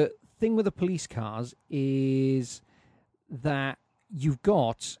 the thing with the police cars is that you've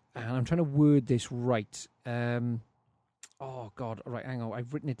got, and I'm trying to word this right. Oh God! Right, hang on.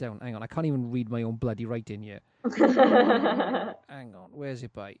 I've written it down. Hang on. I can't even read my own bloody writing yet. Hang on. Where's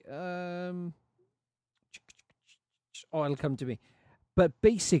it by? Oh, it'll come to me. But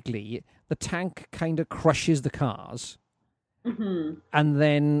basically, the tank kind of crushes the cars, and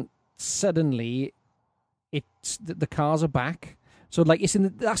then suddenly, it's the cars are back. So, like, it's in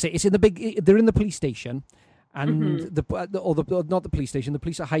the big. They're in the police station, and not the police station. The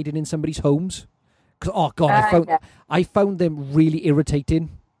police are hiding in somebody's homes. Oh God, I found them really irritating.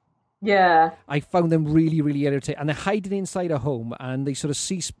 Yeah, I found them really, really irritating, and they're hiding inside a home, and they sort of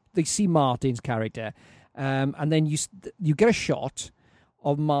see Martin's character, and then you get a shot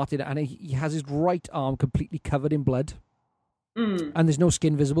of Martin, and he has his right arm completely covered in blood, and there's no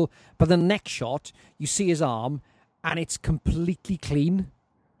skin visible. But the next shot, you see his arm, and it's completely clean.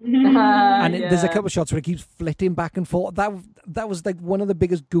 And there's a couple of shots where it keeps flitting back and forth. That was like one of the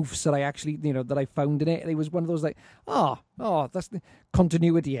biggest goofs that I actually, that I found in it. It was one of those like, that's the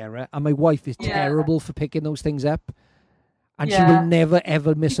continuity error. And my wife is terrible for picking those things up, and she will never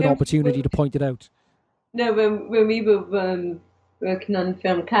ever miss an opportunity to point it out. No, when we were working on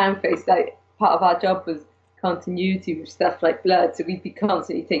film Clownface, like part of our job was continuity with stuff like blood, so we'd be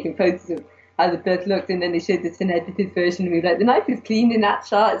constantly taking photos of how the blood looked, and then they showed us an edited version, and we were like, the knife is clean in that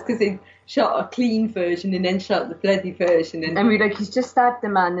shot. It's because they shot a clean version and then shot the bloody version, and we were like, he's just stabbed the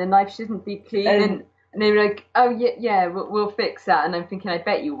man, the knife shouldn't be clean, and they were like, oh yeah, we'll fix that, and I'm thinking, I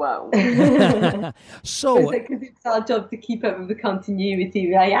bet you won't. So it's like, because it's our job to keep up with the continuity.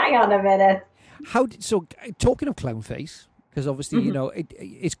 We're like, hang on a minute. Talking of Clownface, because obviously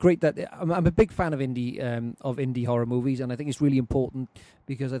it's great that I'm a big fan of indie horror movies, and I think it's really important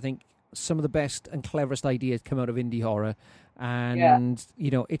because I think some of the best and cleverest ideas come out of indie horror, and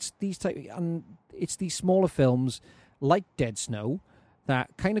it's these smaller films like Dead Snow that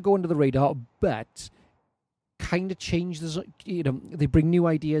kind of go under the radar, but kind of change they bring new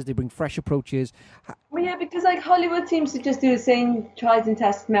ideas, they bring fresh approaches. Well, yeah, because like Hollywood seems to just do the same tried and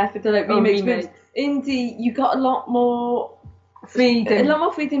tested method, like remakes. But indie, you got a lot more freedom to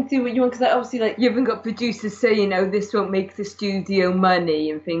do what you want, because like, obviously, like, you haven't got producers saying, this won't make the studio money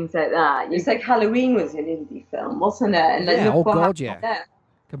and things like that. It's like Halloween was an indie film, wasn't it? And like,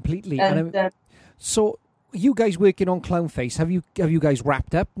 completely. So you guys working on Clownface, have you guys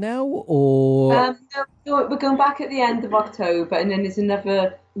wrapped up now, or no, we're going back at the end of October, and then there's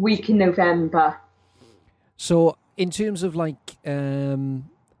another week in November. So in terms of like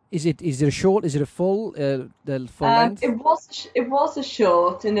is it a short? Is it a full length? It was a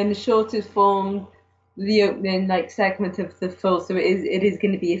short, and then the short has formed the opening segment of the full. So it is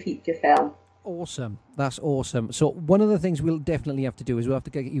going to be a feature film. Awesome, that's awesome. So one of the things we'll definitely have to do is we'll have to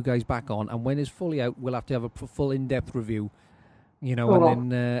get you guys back on, and when it's fully out, we'll have to have a full in-depth review.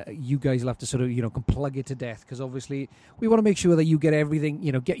 And then you guys will have to sort of can plug it to death, because obviously we want to make sure that you get everything.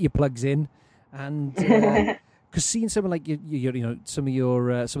 Get your plugs in, and. Because seeing something like some of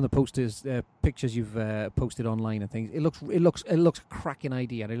the posters, pictures you've posted online and things, it looks a cracking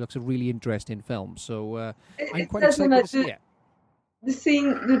idea, and it looks a really interesting film. So I'm quite excited to see it.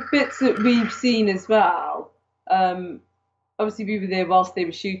 The bits that we've seen as well. Obviously, we were there whilst they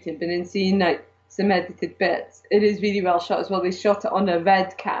were shooting, but then seeing like some edited bits, it is really well shot as well. They shot it on a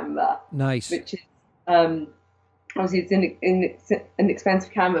red camera, nice, which is obviously it's an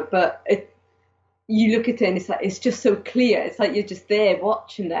expensive camera, but you look at it and it's just so clear. It's like you're just there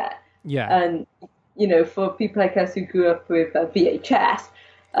watching it. Yeah. And you know, for people like us who grew up with VHS,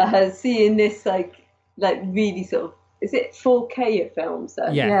 seeing this like really sort of, is it 4K of films?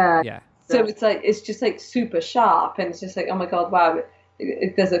 Yeah. So it's just like super sharp, and it's just like, oh my god, wow,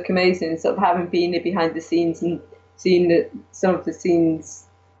 it does look amazing. Sort of having been there behind the scenes and seeing some of the scenes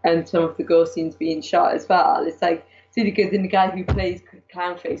and some of the ghost scenes being shot as well, it's like it's really good. And the guy who plays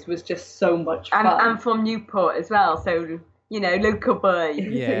Clownface was just so much fun. And from Newport as well, so you know, local boy.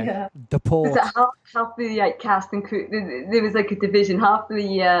 Yeah. The port. Half the cast and crew. There was like a division. Half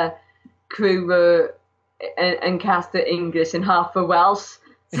the crew were and cast are English, and half were Welsh.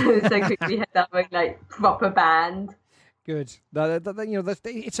 So it's like we had that like proper band. Good.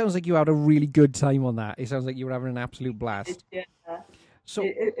 It sounds like you had a really good time on that. It sounds like you were having an absolute blast. Yeah. So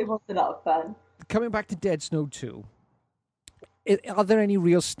it was a lot of fun. Coming back to Dead Snow 2, are there any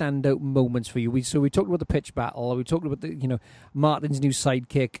real standout moments for you? We talked about the pitch battle. We talked about the Martin's new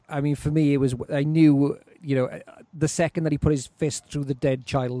sidekick. I mean, for me, I knew the second that he put his fist through the dead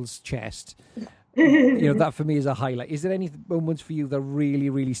child's chest. That for me is a highlight. Is there any moments for you that really,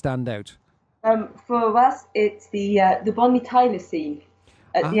 really stand out? For us, it's the Bonnie Tyler scene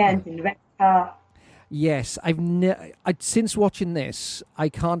at the end in the red car. Yes, since watching this, I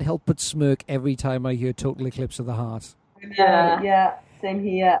can't help but smirk every time I hear "Total Eclipse of the Heart." Yeah, same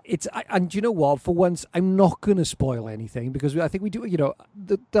here. And you know what? For once, I'm not going to spoil anything because I think we do.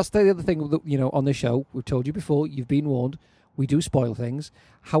 That's the other thing. On the show, we've told you before. You've been warned. We do spoil things.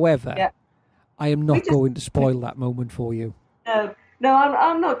 However, I am not going to spoil that moment for you. No,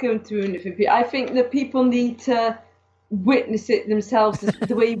 I'm not going to ruin it for people. I think that people need to witness it themselves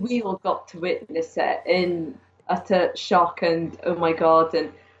the way we all got to witness it in utter shock and oh my god. And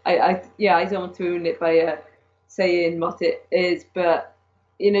I don't want to ruin it by saying what it is, but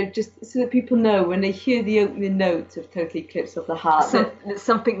just so that people know when they hear the opening notes of Total Eclipse of the Heart that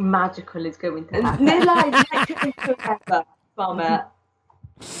something magical is going to happen. And their lives forever from it.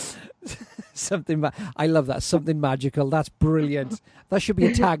 I love that. Something magical. That's brilliant. That should be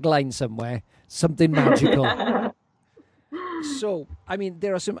a tagline somewhere. Something magical. So, I mean,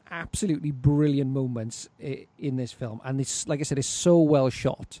 there are some absolutely brilliant moments in this film, and this, like I said, is so well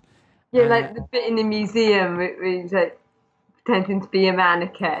shot. Yeah, like the bit in the museum where he's like pretending to be a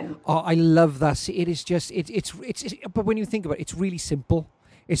mannequin. Oh, I love that. It is just it's. But when you think about it, it's really simple.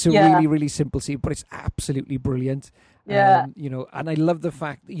 It's a really, really simple scene, but it's absolutely brilliant. Yeah. And I love the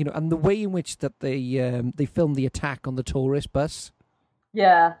fact, and the way in which that they filmed the attack on the tourist bus.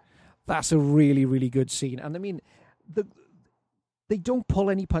 Yeah. That's a really, really good scene. And I mean, they don't pull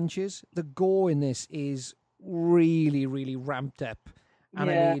any punches. The gore in this is really, really ramped up. And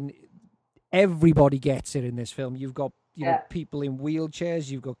I mean, everybody gets it in this film. You've got people in wheelchairs.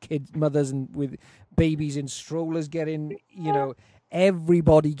 You've got mothers and with babies in strollers getting,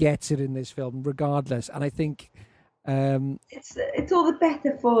 everybody gets it in this film, regardless. And I think it's all the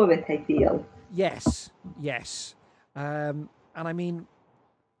better for it, I feel. Yes. And I mean,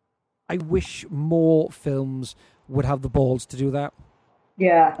 I wish more films would have the balls to do that.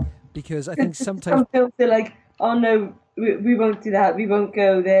 Yeah. Because I think sometimes some films are like, oh no, we won't do that. We won't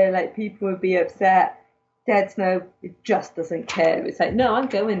go there. Like, people would be upset. Dead Snow, it just doesn't care. It's like, no, I'm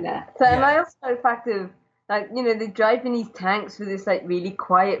going there. So am I also the fact of, like, they're driving these tanks through this, like, really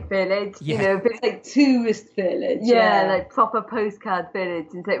quiet village. Yeah. It's like tourist village. Yeah, like proper postcard village.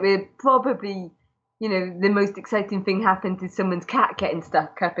 It's like we're probably, the most exciting thing happened to someone's cat getting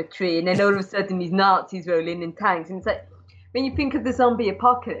stuck up a tree, and then all of a sudden these Nazis roll in tanks. And it's like, when you think of the zombie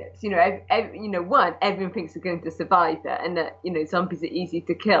apocalypse, everyone thinks they're going to survive it, and that, zombies are easy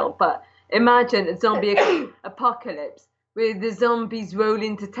to kill. But imagine a zombie apocalypse where the zombies roll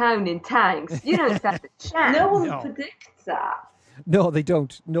into town in tanks. You don't stand a chance. No one predicts that. No, they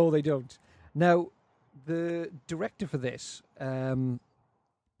don't. Now, the director for this,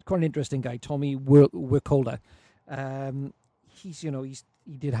 quite an interesting guy, Tommy Wirkolder. He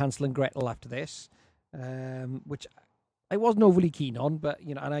did Hansel and Gretel after this, which I wasn't overly keen on, but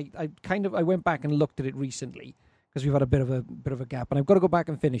and I went back and looked at it recently because we've had a bit of a gap, and I've got to go back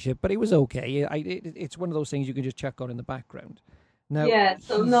and finish it. But it was okay. It's one of those things you can just check on in the background. Now,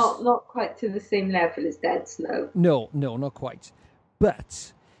 so not quite to the same level as Dead Snow. No, not quite.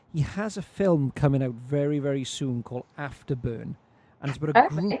 But he has a film coming out very, very soon called Afterburn, and it's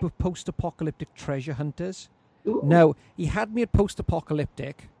about a group of post-apocalyptic treasure hunters. Ooh. Now, he had me at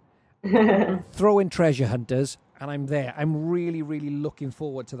post-apocalyptic, throw in treasure hunters, and I'm there. I'm really, really looking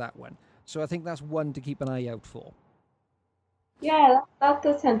forward to that one. So I think that's one to keep an eye out for. Yeah, that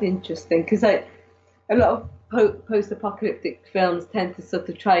does sound interesting, because a lot of post-apocalyptic films tend to sort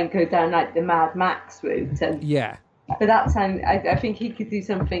of try and go down like the Mad Max route, and for that time, I think he could do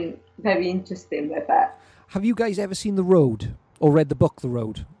something very interesting with it. Have you guys ever seen The Road or read the book The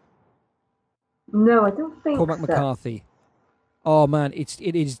Road? No, I don't think Cormac so. McCarthy. Oh man, it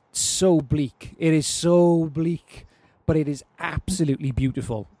is so bleak. It is so bleak, but it is absolutely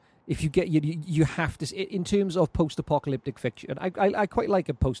beautiful. If you get you have to. In terms of post-apocalyptic fiction, I quite like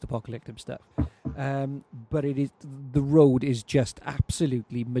a post-apocalyptic stuff. But it is The Road is just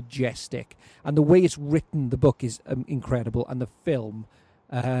absolutely majestic, and the way it's written, the book is incredible, and the film.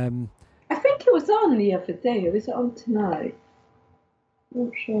 I think it was on the other day, or is it on tonight?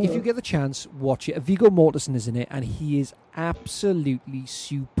 Not sure. If you get the chance, watch it. Viggo Mortensen is in it, and he is absolutely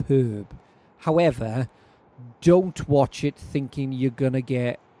superb. However, don't watch it thinking you're gonna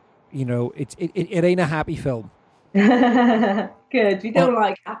get, it ain't a happy film. Good. We don't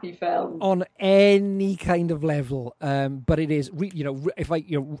like happy films On any kind of level, but it is. If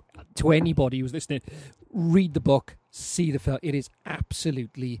to anybody who's listening, read the book, see the film. It is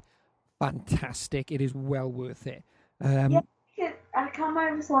absolutely fantastic. It is well worth it. I can't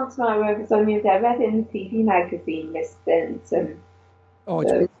remember if it's on tonight or if it's on music. I read it in the TV magazine listings.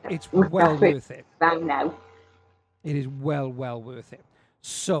 It's well worth it. Right now. It is well worth it.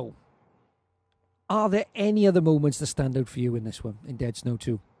 So, are there any other moments that stand out for you in this one, in Dead Snow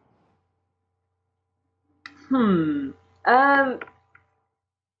 2?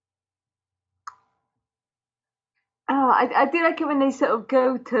 I do like it when they sort of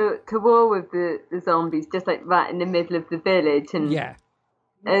go to war with the zombies, just like right in the middle of the village, and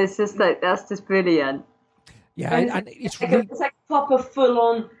it's just like that's just brilliant. Yeah, and it's like a proper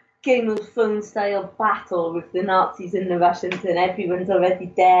full-on Game of Thrones style battle with the Nazis and the Russians, and everyone's already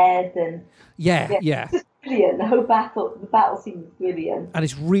dead, and it's just brilliant. The whole battle scene is brilliant, and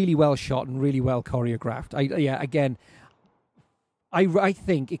it's really well shot and really well choreographed. I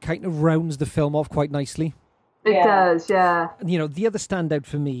think it kind of rounds the film off quite nicely. It does, yeah. The other standout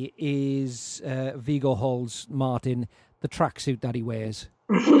for me is Viggo Hall's Martin, the tracksuit that he wears.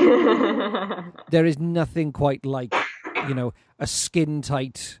 There is nothing quite like, a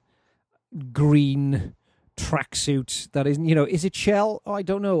skin-tight green tracksuit that is, is it shell? Oh, I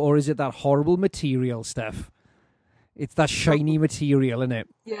don't know. Or is it that horrible material stuff? It's that shiny material, isn't it?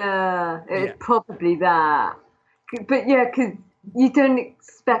 Yeah, it's probably that. But because you don't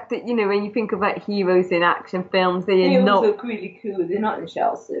expect it, when you think about heroes in action films, they look really cool. They're not in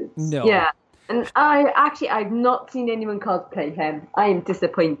shell suits. No. Yeah. And I've not seen anyone cosplay him. I am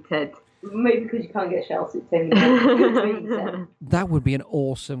disappointed. Maybe because you can't get shell suits anymore. That would be an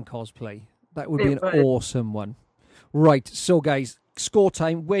awesome cosplay. That would be an awesome one. Right, so guys, score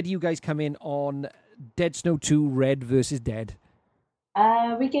time. Where do you guys come in on Dead Snow 2 Red versus Dead?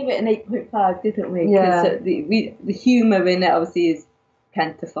 We gave it an 8.5, didn't we? Yeah. The humour in it obviously is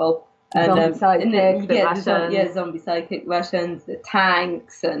plentiful. And zombie psychic Russians, the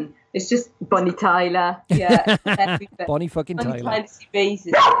tanks, and it's just Bonnie Tyler. Yeah, Bonnie fucking Tyler.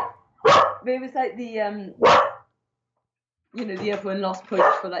 Bases. It was like the the other one lost push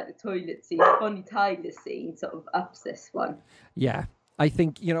for like the toilet scene. The Bonnie Tyler scene sort of ups this one. Yeah. I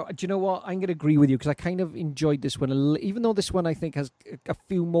think, do you know what? I'm going to agree with you because I kind of enjoyed this one, even though this one I think has a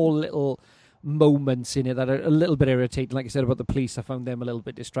few more little moments in it that are a little bit irritating. Like I said about the police, I found them a little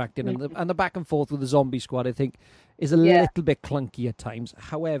bit distracting. And the back and forth with the zombie squad, I think, is a little bit clunky at times.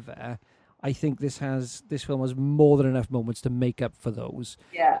 However, I think this film has more than enough moments to make up for those.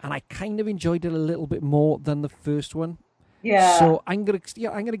 Yeah. And I kind of enjoyed it a little bit more than the first one. Yeah. So I'm gonna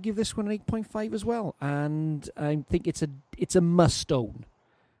give this one an 8.5 as well, and I think it's a must own.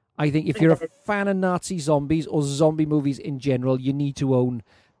 I think if you're a fan of Nazi zombies or zombie movies in general, you need to own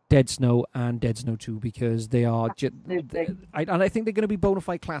Dead Snow and Dead Snow 2 because they are and I think they're going to be bona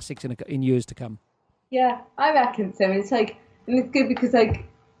fide classics in years to come. Yeah, I reckon so. It's like, and it's good because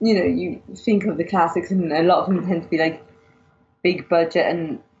you think of the classics and a lot of them tend to be like big budget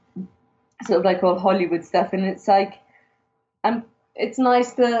and sort of like all Hollywood stuff, and it's like. And it's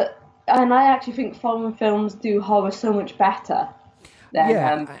nice that, and I actually think foreign films do horror so much better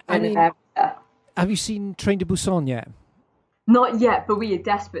than have you seen Train to Busan yet? Not yet, but we are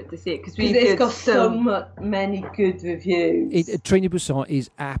desperate to see it because it's got so many good reviews. Train to Busan is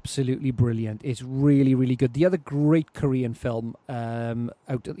absolutely brilliant. It's really, really good. The other great Korean film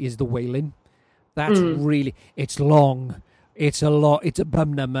out is The Wailing. That's really, it's long. It's a lot. It's a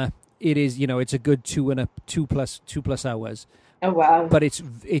bum number. It is, it's a good 2 plus hours. Oh wow! But it's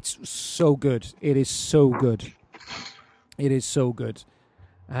so good. It is so good. It is so good.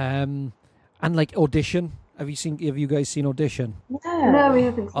 And like Audition. Have you guys seen Audition? No, we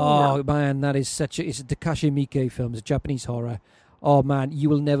haven't seen that. Oh man, that is it's a Takashi Miike film. It's a Japanese horror. oh man, you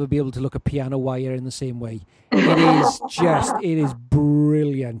will never be able to look at Piano Wire in the same way. It is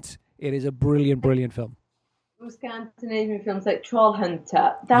brilliant. It is a brilliant, brilliant film. Scandinavian films like Troll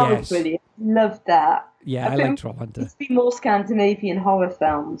Hunter, that was brilliant. Loved that. Yeah, I like Troll Hunter. There needs to be more Scandinavian horror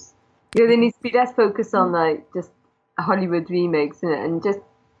films. Yeah, there needs to be less focus on like just Hollywood remakes and just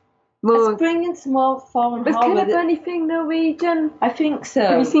more. Let's bring in some more foreign Was horror. Killer Bunny thing Norwegian? I think so.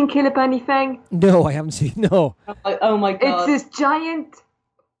 Have you seen Killer Bunny thing? No, I haven't seen. No. Oh my god! It's this giant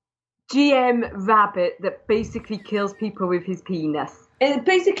GM rabbit that basically kills people with his penis.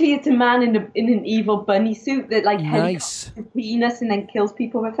 Basically, it's a man in an evil bunny suit that like Nice. his penis and then kills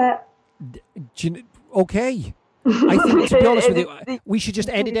people with it. Okay. I think, to be honest with you, we should just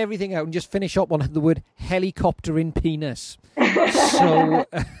edit everything out and just finish up on the word helicopter in penis. So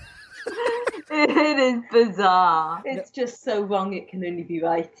It is bizarre. It's just so wrong it can only be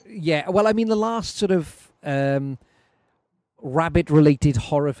right. yeah, well, I mean, the last sort of rabbit-related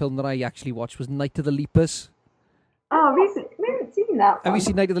horror film that I actually watched was Night of the Leapers. Oh, we haven't seen that one. Have you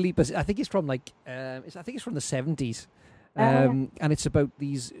seen Night of the Leapers? I think it's from like I think it's from the 70s. And it's about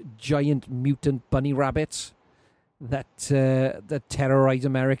these giant mutant bunny rabbits that terrorize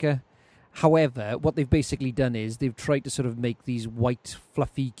America. However, what they've basically done is they've tried to sort of make these white,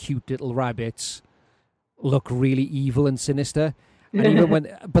 fluffy, cute little rabbits look really evil and sinister. And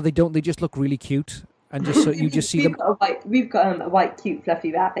even but they don't. They just look really cute, and just so you just see them. We've got a white, cute,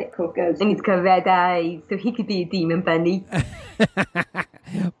 fluffy rabbit called Ghost. And he's got red eyes, so he could be a demon bunny.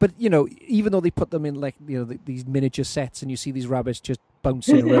 But even though they put them in like these miniature sets, and you see these rabbits just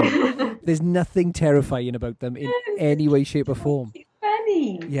bouncing around, there's nothing terrifying about them in any way, shape, or form. It's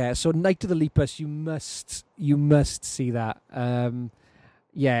funny. Yeah, so Night of the Leapers, you must see that.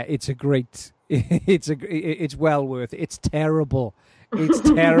 Yeah, it's a great. It's well worth it. It's terrible. It's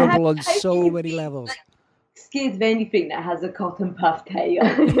terrible on so many levels. Scared of anything that has a cotton puff tail.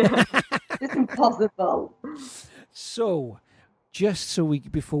 It's impossible. So,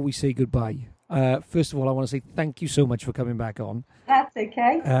 before we say goodbye, first of all, I want to say thank you so much for coming back on. That's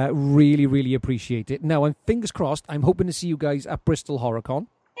okay. Really, really appreciate it. Now, I'm fingers crossed. I'm hoping to see you guys at Bristol HorrorCon.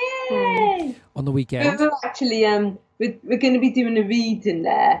 Yay! On the weekend. We're actually we're going to be doing a reading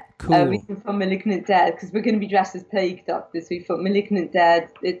there. Cool. Reading from Malignant Dead, because we're going to be dressed as plague doctors. We thought Malignant Dead,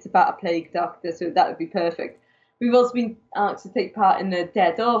 it's about a plague doctor, so that would be perfect. We've also been asked to take part in the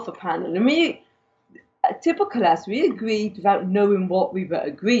Dead Author panel, and we, typical us, we agreed without knowing what we were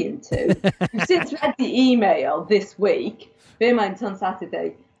agreeing to. We've since read the email this week. Bear in mind, it's on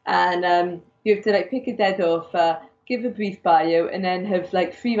Saturday, and you have to pick a Dead Author, give a brief bio, and then have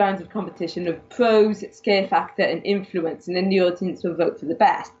 3 rounds of competition of prose, scare factor, and influence, and then the audience will vote for the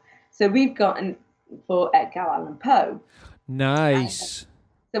best. So we've gotten for Edgar Allan Poe. Nice.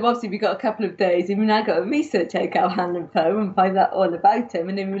 So obviously we've got a couple of days, and I got to research Edgar Allan Poe and find out all about him,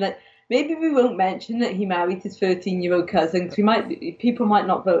 and then we were like, maybe we won't mention that he married his 13-year-old cousin, because people might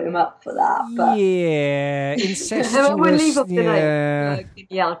not vote him up for that. But yeah, incestuous. We'll leave up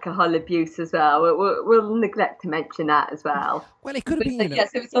the alcohol abuse as well. We'll neglect to mention that as well. Well, it could have been. Yeah,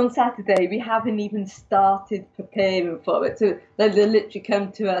 so it's on Saturday. We haven't even started preparing for it. So they'll literally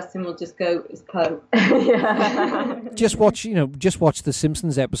come to us, and we'll just go, it's Poe. Yeah. Just watch the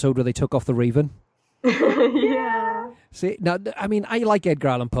Simpsons episode where they took off the Raven. Yeah. See, now, I mean, I like Edgar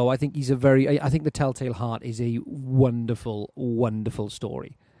Allan Poe. I think I think The Telltale Heart is a wonderful, wonderful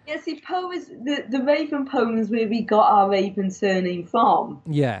story. Yeah, see, Poe is the Raven poem is where we got our Raven surname from.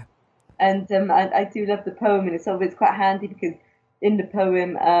 Yeah. And I do love the poem, and it's quite handy because in the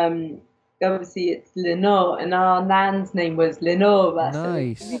poem, obviously it's Lenore, and our Nan's name was Lenora.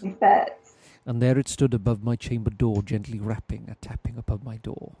 Nice. So it really fits. And there it stood above my chamber door, gently rapping, tapping above my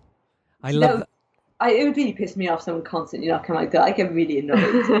door. I love that. It would really piss me off someone constantly knocking on my door. I get really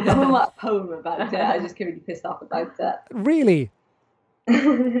annoyed. The whole poem about it, I just get really pissed off about that. Really?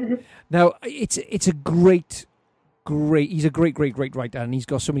 Now, it's a great, he's a great writer, and he's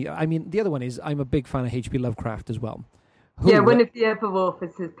got so many. I mean, the other one is I'm a big fan of H.P. Lovecraft as well. One of the other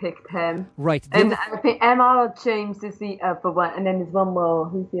authors has picked him. Right. And I think M.R. James is the other one, and then there's one more.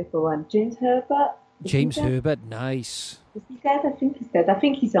 Who's the other one? James Herbert? James Herbert, nice. Is he dead? I think he's dead. I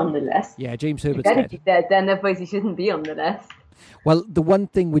think he's on the list. Yeah, James Herbert's dead. dead. If he's dead, then otherwise he shouldn't be on the list. Well, the one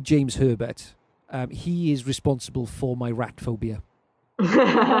thing with James Herbert, he is responsible for my rat phobia.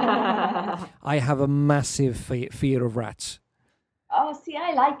 I have a massive fear of rats. Oh, see,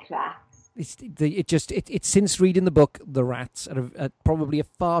 I like rats. It's since reading the book The Rats at probably a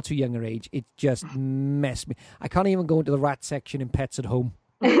far too younger age, it just messed me. I can't even go into the rat section in Pets at Home.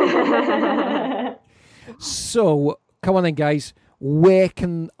 So, come on then, guys. Where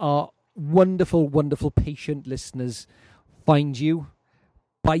can our wonderful, wonderful patient listeners find you,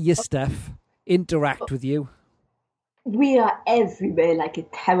 buy your stuff, interact with you? We are everywhere like a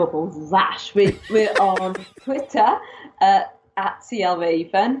terrible rash. We're on Twitter at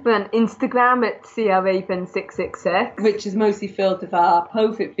CLRaven. We're on Instagram at CLRaven666. Which is mostly filled with our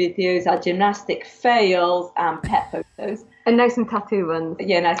profit videos, our gymnastic fails, and pet photos. And now some tattoo ones.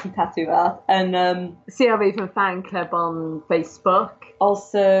 Yeah, nice and tattoo art. And CLRaven Fan Club on Facebook.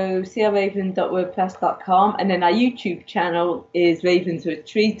 Also clraven.wordpress.com. And then our YouTube channel is Raven's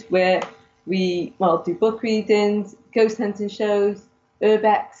Retreat, where we do book readings, ghost hunting shows,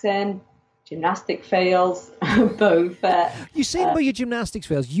 urbexing, gymnastic fails, both. You saying about your gymnastics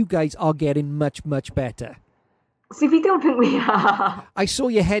fails, you guys are getting much, much better. See, we don't think we are. I saw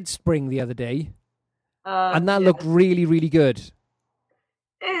your head spring the other day, and that looked really, really good.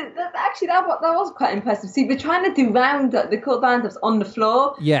 That was quite impressive. See, we're trying to do they're called round-ups on the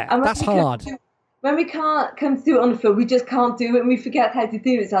floor. Yeah, and that's hard. When we can't come to do it on the floor, we just can't do it, and we forget how to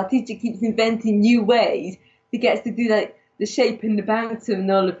do it. So our teacher keeps inventing new ways to get us to do like the shape and the bounce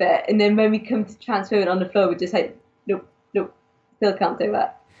and all of it. And then when we come to transfer it on the floor, we're just like, nope, still can't do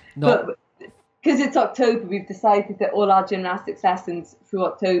that. No. But because it's October, we've decided that all our gymnastics lessons through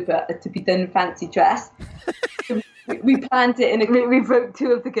October are to be done in fancy dress. So we planned it in we wrote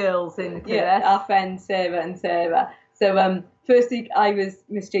two of the girls in. Yeah, our friends Sarah and Sarah. So first week I was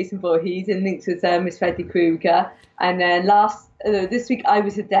Miss Jason Voorhees and Links was Miss Freddy Krueger. And then this week I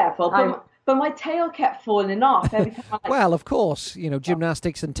was a devil. But my tail kept falling off every time. Well, of course,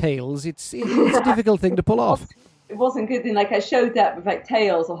 gymnastics and tails, it's a difficult thing to pull off. It wasn't good. And I showed up with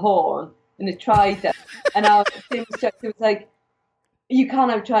tails, a horn, and a trident. And our gym instructor was like, you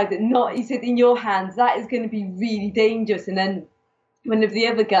can't have trident. Not, he said, in your hands, that is going to be really dangerous. And then one of the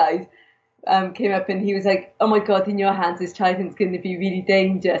other guys came up and he was like, oh my God, in your hands, this trident's going to be really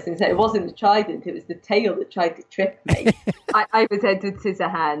dangerous. And he said, it wasn't the trident, it was the tail that tried to trip me. I was Edward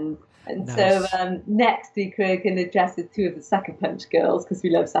Scissorhands. And nice. So next week we're going to dress as two of the Sucker Punch girls because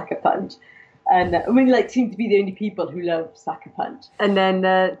we love Sucker Punch. And we seem to be the only people who love Sucker Punch. And then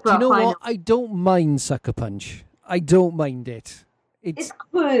do you know what? I don't mind Sucker Punch. I don't mind it. It's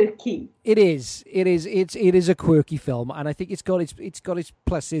quirky. It is. It is a quirky film, and I think it's got its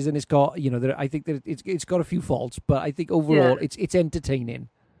pluses, and it's got I think that it's got a few faults, but I think overall it's entertaining.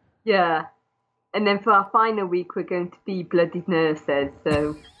 Yeah. And then for our final week, we're going to be bloodied nurses.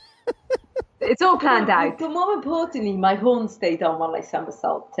 So. It's all planned out. But more importantly, my horn stayed on while I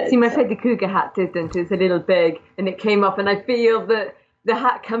somersaulted. See, my Freddy Krueger hat didn't. It was a little big, and it came off. And I feel that the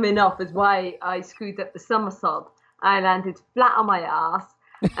hat coming off is why I screwed up the somersault. I landed flat on my ass,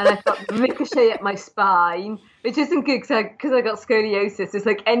 and I felt ricochet at my spine, which isn't good because I got scoliosis. It's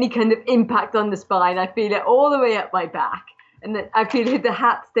like any kind of impact on the spine, I feel it all the way up my back. And I feel if the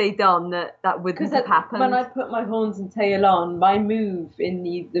hat stayed on, that wouldn't have happened. When I put my horns and tail on, my move in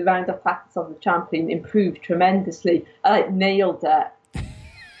the round-up practice of the trampoline improved tremendously. I nailed it.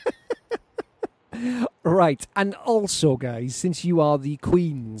 Right, and also, guys, since you are the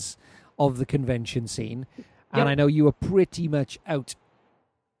queens of the convention scene, and I know you are pretty much out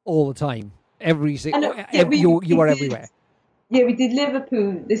all the time, you are everywhere. Yeah, we did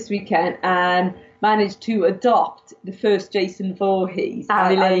Liverpool this weekend and managed to adopt the first Jason Voorhees.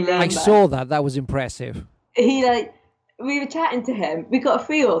 I saw that. That was impressive. We were chatting to him. We got a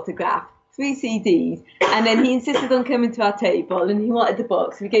free autograph, 3 CDs, and then he insisted on coming to our table and he wanted the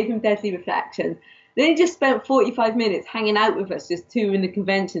book, so we gave him Deadly Reflections. Then he just spent 45 minutes hanging out with us, just touring the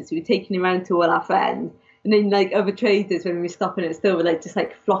convention, so we were taking him around to all our friends. And then other traders, when we were stopping at the store, were just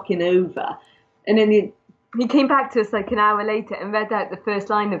flocking over. And then he came back to us an hour later and read out the first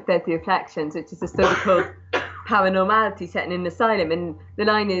line of Deadly Reflections, which is a story called Paranormality set in an asylum. And the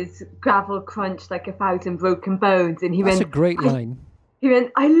line is, gravel crunched like 1,000 broken bones. And That's a great line. He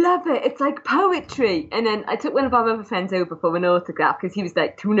went, I love it. It's like poetry. And then I took one of our other friends over for an autograph because he was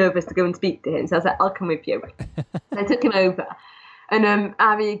too nervous to go and speak to him. So I was like, I'll come with you. I took him over. And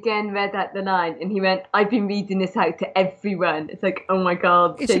Ari again read out the line, and he went, I've been reading this out to everyone. It's like, oh my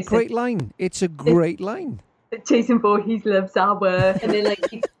God. It's a great line. It's a great line. Jason Voorhees loves our work. And then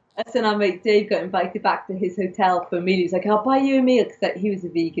us and our mate Dave got invited back to his hotel for a meal. He was like, I'll buy you a meal, because he was a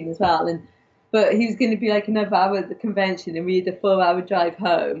vegan as well. But he was going to be another hour at the convention, and we had a 4-hour drive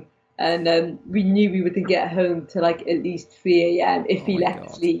home. And we knew we wouldn't get home till at least 3 a.m. if he let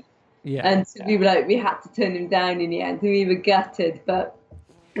us leave. Yeah. And so we were we had to turn him down in the end. We were gutted, but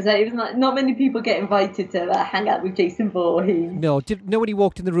it was not many people get invited to hang out with Jason Voorhees. No, when he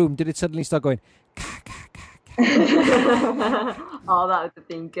walked in the room, did it suddenly start going, ka, ka, ka, Oh, that would have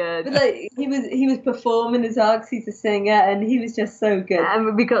been good. But like he was performing as well 'cause he's a singer, and he was just so good.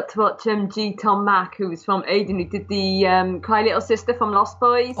 And we got to watch G. Tom Mack, who was from Aiden, who did the Cry Little Sister from Lost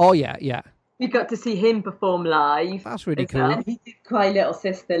Boys. Oh, yeah, yeah. We got to see him perform live. That's really as well. cool. And he did Cry Little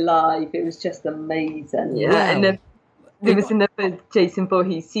Sister live. It was just amazing. Yeah, Wow. and then there was another Jason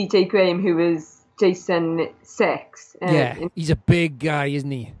Voorhees, CJ Graham, who was Jason 6. Yeah, he's a big guy, isn't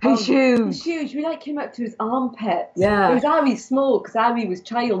he? He's huge. He's huge. We like him up to his armpits. Yeah. It was Harry small because Harry was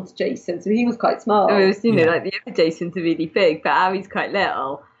child Jason, so he was quite small. It was, you know, Yeah. like the other Jasons are really big, but Harry's quite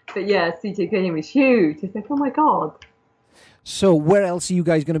little. But yeah, CJ Graham was huge. It's like, oh my God. So where else are you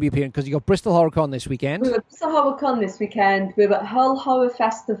guys going to be appearing? Because you got Bristol HorrorCon this weekend. We were at Bristol HorrorCon this weekend. We were at Hull Horror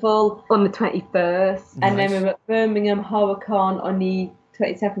Festival, On the 21st. and then we were at Birmingham HorrorCon on the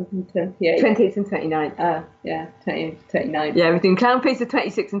 27th and 28th. 28th and 29th. Yeah, 28th, 29th. Yeah, we're doing Clown Face the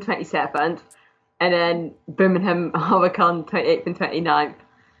 26th and 27th. And then Birmingham HorrorCon 28th and 29th.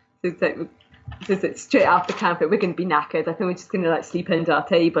 So it's like, just like straight after camp, we're going to be knackered. I think we're just going to like sleep under our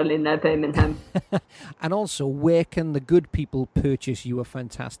table in Birmingham. And also, where can the good people purchase your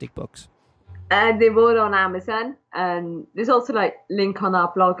fantastic books? They're all on Amazon, and there's also like link on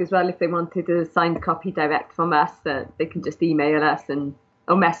our blog as well. If they wanted a signed copy direct from us, that they can just email us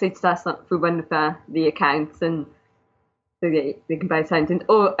or message us through one of the accounts, and so they can buy signed in,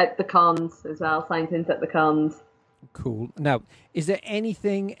 or at the cons as well, signed in at the cons. Cool. Now, is there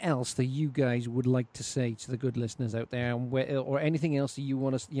anything else that you guys would like to say to the good listeners out there, and or anything else that you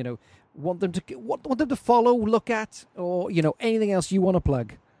want to, want them to follow, look at, or anything else you want to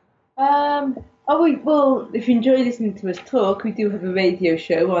plug? Well, if you enjoy listening to us talk, we do have a radio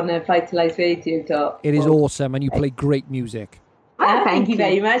show on Vitalize Radio. It is awesome, and you play great music. Thank you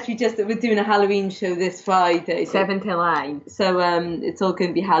very much. We're doing a Halloween show this Friday, 7 till 9. So it's all going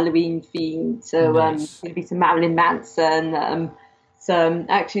to be Halloween themed. So Nice. it's going to be some Marilyn Manson.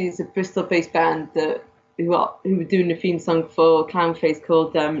 Actually, there's a Bristol-based band who were doing a theme song for Clownface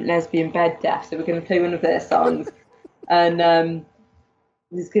called Lesbian Bed Death. So we're going to play one of their songs, and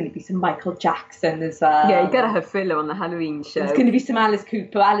there's going to be some Michael Jackson as well. Yeah, you got to have Thriller on the Halloween show. There's going to be some Alice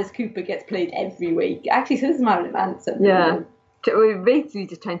Cooper. Alice Cooper gets played every week. Actually, so does Marilyn Manson. Yeah. We're basically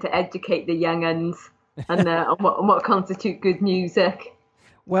just trying to educate the young uns and on what constitute good music.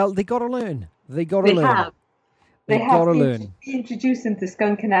 Well, they got to learn. They got to learn. Have. They got to have learn. introduced them to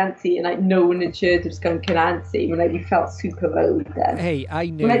Skunk and Nancy, and like no one had heard of Skunk and Nancy, and like we felt super old then. Hey,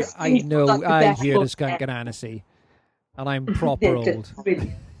 I know, Let's I see know, like the I best hear the book Skunk and ever. Anansie, and I'm proper They're old. just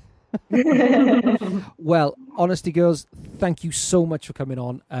really- Well, honestly, girls, thank you so much for coming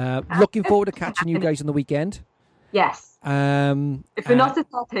on. Looking forward to catching you guys on the weekend. Yes. If we're not at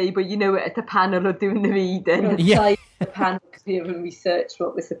that table, we're at the panel or doing the reading. Yeah. The panel because we haven't researched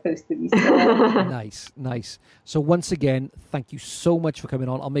what we're supposed to be saying. Nice. So once again, thank you so much for coming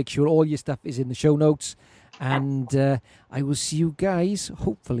on. I'll make sure all your stuff is in the show notes, and I will see you guys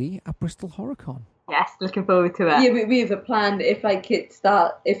hopefully at Bristol HorrorCon. Yes, looking forward to it. Yeah, we have a plan. If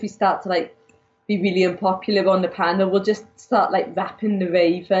we start to like be really unpopular on the panel, we'll just start like rapping the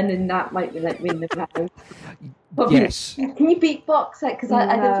Raven, and that might be like win the round. Yes. Can you beatbox? Like, because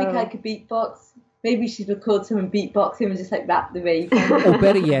I don't think No. I could beatbox. Maybe we should record someone beatboxing and just like rap the Raven. Or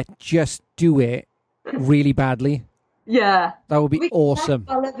better yet, just do it really badly. Yeah. That would be awesome.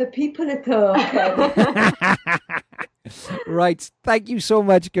 While other people are talking. Right. Thank you so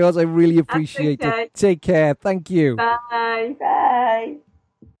much, girls. I really appreciate okay. it. Take care. Thank you. Bye. Bye.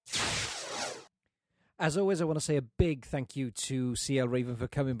 As always, I want to say a big thank you to CL Raven for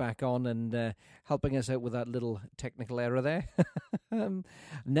coming back on and helping us out with that little technical error there.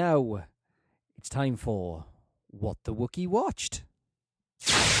 Now, it's time for What the Wookiee Watched.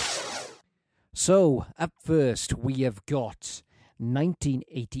 So, up first, we have got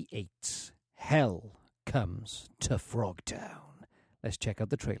 1988's Hell Comes to Frogtown. Let's check out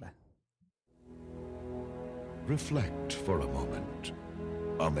the trailer. Reflect for a moment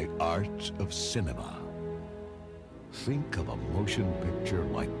on the art of cinema. Think of a motion picture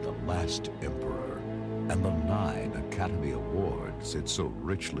like The Last Emperor and the 9 Academy Awards it so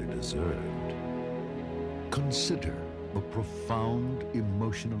richly deserved. Consider the profound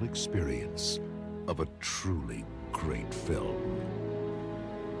emotional experience of a truly great film.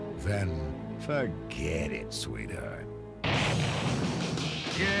 Then forget it, sweetheart.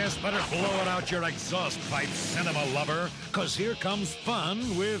 Yes, better blow it out your exhaust pipe, cinema lover, 'cause here comes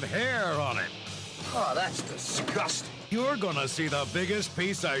fun with hair on it. Oh, that's disgusting. You're gonna see the biggest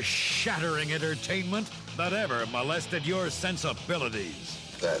piece of shattering entertainment that ever molested your sensibilities.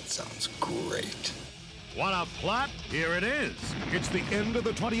 That sounds great. Want a plot? Here it is. It's the end of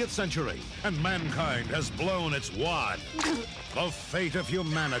the 20th century, and mankind has blown its wad. The fate of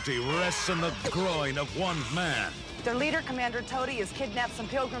humanity rests in the groin of one man. Their leader, Commander Toady, has kidnapped some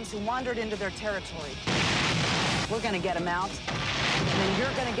pilgrims who wandered into their territory. We're gonna get them out, and then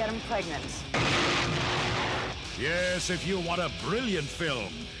you're gonna get them pregnant. Yes, if you want a brilliant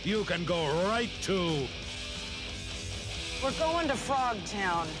film, you can go right to... We're going to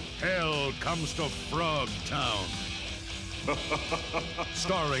Frogtown. Hell Comes to Frogtown.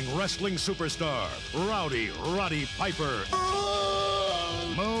 Starring wrestling superstar Rowdy Roddy Piper.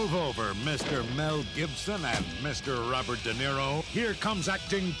 Move over, Mr. Mel Gibson and Mr. Robert De Niro. Here comes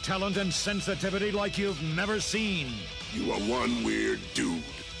acting talent and sensitivity like you've never seen. You are one weird dude.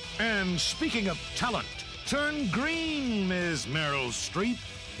 And speaking of talent, turn green, Ms. Meryl Streep.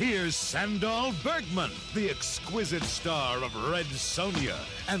 Here's Sandahl Bergman, the exquisite star of Red Sonja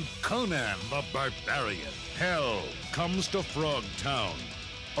and Conan the Barbarian. Hell Comes to Frogtown,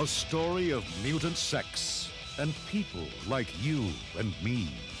 a story of mutant sex and people like you and me.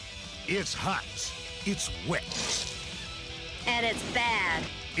 It's hot, it's wet, and it's bad.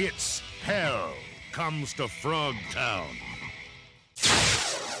 It's Hell Comes to Frogtown.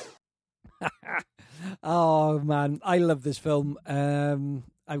 Oh man, I love this film.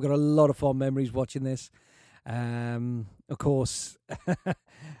 I've got a lot of fond memories watching this. Of course,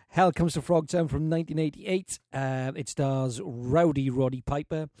 Hell Comes to Frogtown from 1988. It stars Rowdy Roddy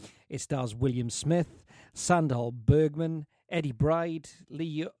Piper. It stars William Smith, Sandahl Bergman, Eddie Bride,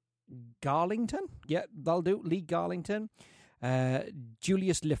 Lee Garlington. Yeah, that'll do. Lee Garlington,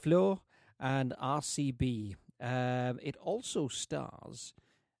 Julius LeFleur, and RCB. It also stars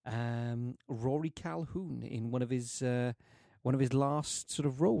Rory Calhoun in one of his last sort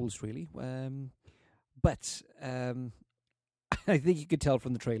of roles, really. But I think you could tell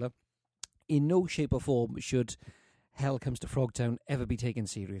from the trailer, in no shape or form should Hell Comes to Frogtown ever be taken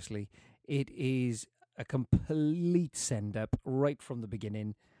seriously. It is a complete send-up right from the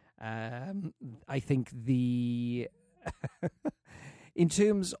beginning. I think the... In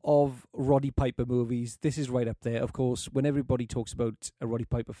terms of Roddy Piper movies, this is right up there. Of course, when everybody talks about a Roddy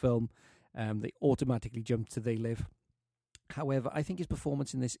Piper film, they automatically jump to They Live. However, I think his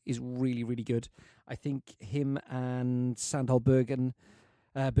performance in this is really, really good. I think him and Sandahl Bergman,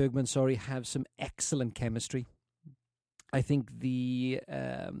 have some excellent chemistry. I think the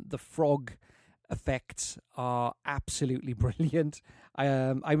frog effects are absolutely brilliant.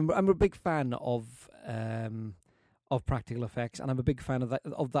 I'm a big fan of practical effects, and I'm a big fan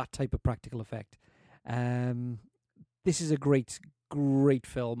of that type of practical effect. This is a great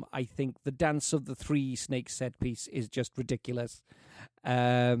film. I think the Dance of the Three Snakes set piece is just ridiculous.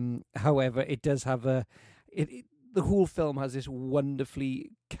 However, it does have the whole film has this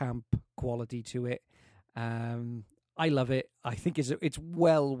wonderfully camp quality to it. I love it. I think it's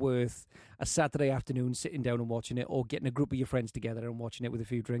well worth a Saturday afternoon sitting down and watching it, or getting a group of your friends together and watching it with a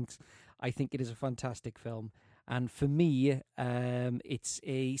few drinks. I think it is a fantastic film. And for me, it's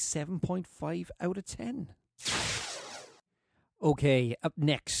a 7.5 out of 10. Okay, up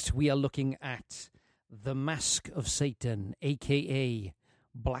next, we are looking at The Mask of Satan, a.k.a.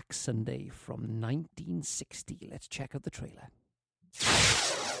 Black Sunday from 1960. Let's check out the trailer.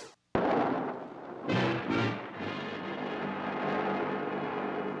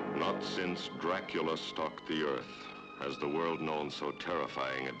 Not since Dracula stalked the earth has the world known so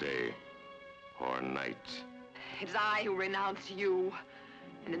terrifying a day or night. It is I who renounce you,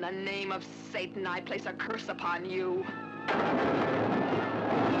 and in the name of Satan, I place a curse upon you.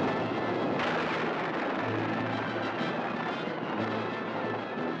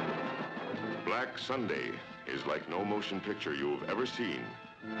 Black Sunday is like no motion picture you've ever seen.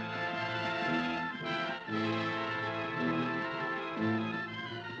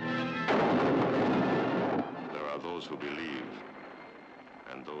 There are those who believe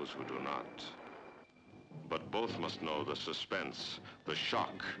and those who do not. But both must know the suspense, the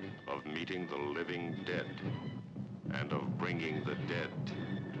shock of meeting the living dead and of bringing the dead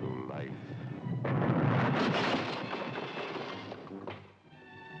to life.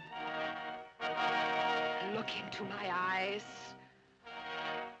 Look into my eyes.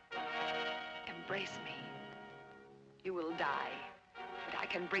 Embrace me. You will die, but I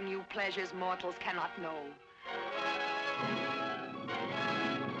can bring you pleasures mortals cannot know.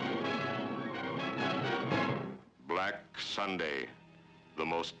 Black Sunday, the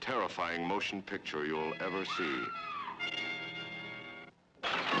most terrifying motion picture you'll ever see.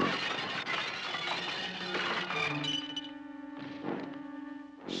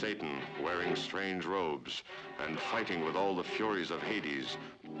 Satan, wearing strange robes and fighting with all the furies of Hades,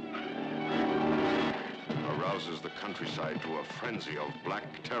 rouses the countryside to a frenzy of black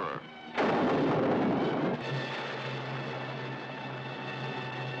terror.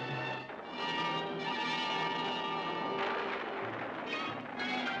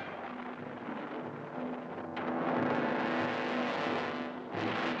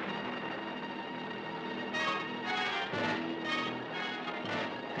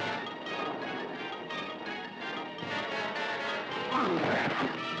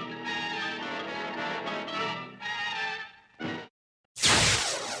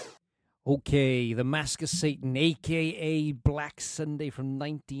 Okay, The Mask of Satan, a.k.a. Black Sunday from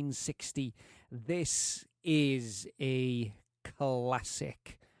 1960. This is a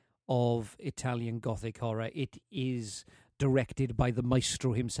classic of Italian Gothic horror. It is directed by the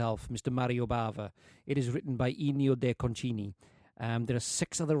maestro himself, Mr. Mario Bava. It is written by Ennio De Concini. There are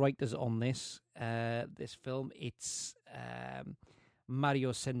 6 other writers on this film. It's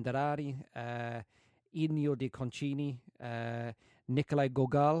Mario Senderari, Ennio De Concini, Nikolai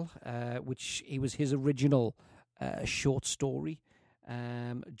Gogol, which he was his original short story.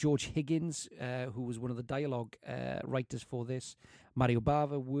 George Higgins, who was one of the dialogue writers for this. Mario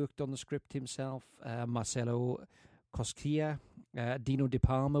Bava worked on the script himself. Marcello Coscia, Dino De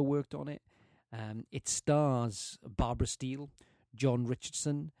Palma worked on it. It stars Barbara Steele, John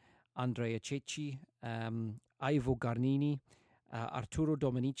Richardson, Andrea Cecchi, Ivo Garnini, Arturo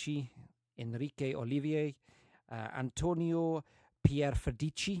Dominici, Enrique Olivier, Antonio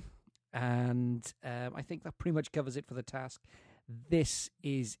Pierfredici, and I think that pretty much covers it for the task. This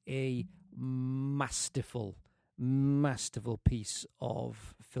is a masterful piece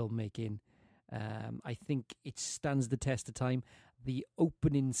of filmmaking. I think it stands the test of time. The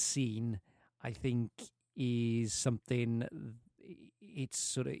opening scene, I think, is something.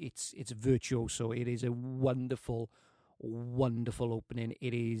 It's virtuoso. It is a wonderful opening.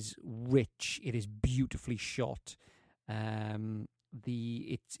 It is rich. It is beautifully shot.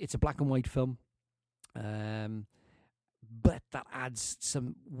 It's a black and white film, but that adds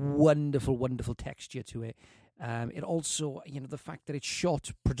some wonderful texture to it. It also, the fact that it's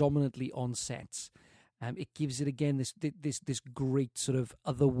shot predominantly on sets, it gives it again this great sort of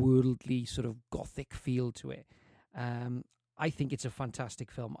otherworldly sort of gothic feel to it. I think it's a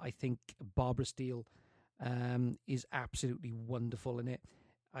fantastic film. I think Barbara Steele is absolutely wonderful in it.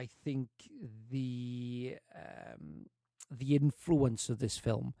 I think the influence of this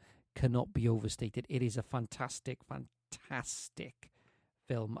film cannot be overstated. It is a fantastic film.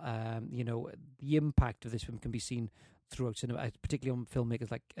 The impact of this film can be seen throughout cinema, particularly on filmmakers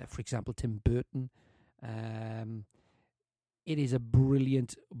like, for example, Tim Burton. It is a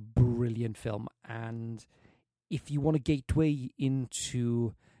brilliant film, and if you want a gateway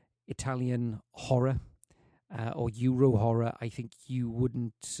into Italian horror or Euro horror, I think you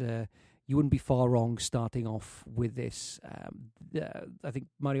wouldn't be far wrong starting off with this. I think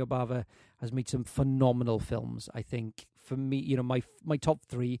Mario Bava has made some phenomenal films. I think for me, my top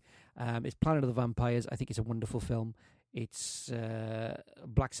 3 is Planet of the Vampires. I think it's a wonderful film. It's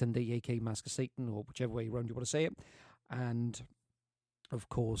Black Sunday, aka Mask of Satan, or whichever way around you want to say it, and of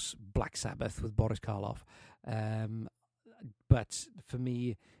course Black Sabbath with Boris Karloff. But for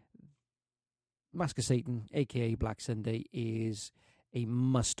me, Mask of Satan, aka Black Sunday, is a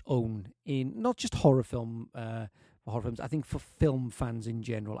must-own in not just horror films. I think for film fans in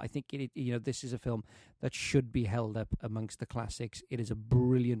general, I think this is a film that should be held up amongst the classics. It is a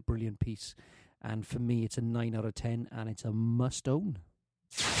brilliant piece, and for me, it's a 9 out of 10, and it's a must-own.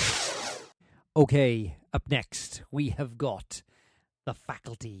 Okay, up next we have got The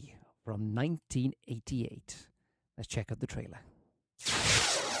Faculty from 1988. Let's check out the trailer.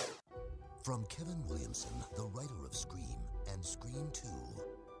 From Kevin Williamson, the writer of Scream and Scream 2.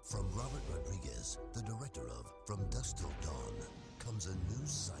 From Robert Rodriguez, the director of From Dusk Till Dawn, comes a new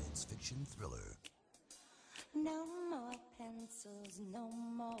science fiction thriller. No more pencils, no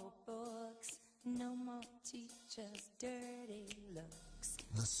more books, no more teachers' dirty looks.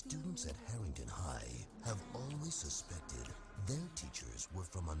 The students at Harrington High have always suspected their teachers were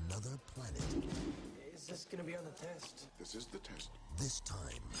from another planet. Is this going to be on the test? This is the test. This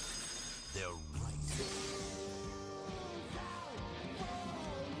time, they're right.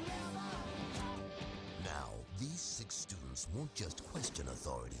 Now, these 6 students won't just question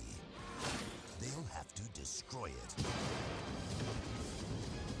authority. They'll have to destroy it.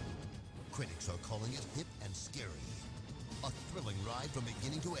 Critics are calling it hip and scary. A thrilling ride from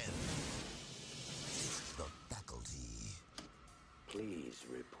beginning to end. The Faculty. Please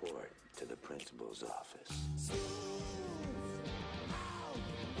report to the principal's office.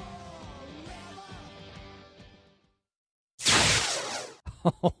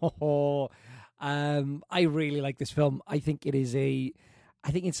 I really like this film. I think it is I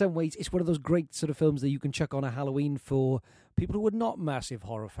think in some ways it's one of those great sort of films that you can chuck on a Halloween for people who are not massive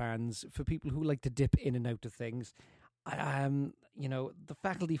horror fans, for people who like to dip in and out of things. The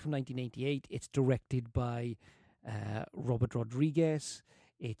Faculty from 1988. It's directed by Robert Rodriguez.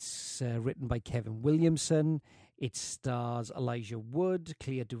 It's written by Kevin Williamson. It stars Elijah Wood,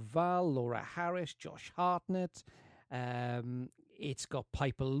 Clea Duvall, Laura Harris, Josh Hartnett. It's got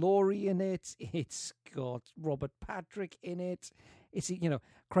Piper Laurie in it. It's got Robert Patrick in it. It's,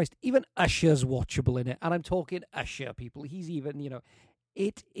 Christ, even Usher's watchable in it. And I'm talking Usher, people. He's even,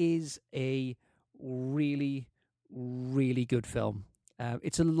 it is a really, really good film.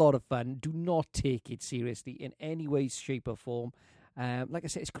 It's a lot of fun. Do not take it seriously in any way, shape, or form. Like I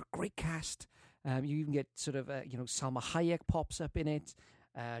said, it's got a great cast. You even get sort of, Salma Hayek pops up in it.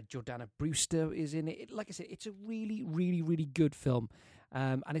 Jordana Brewster is in it. Like I said, it's a really, really, really good film.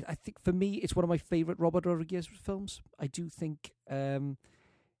 And I think for me, it's one of my favourite Robert Rodriguez films. I do think, I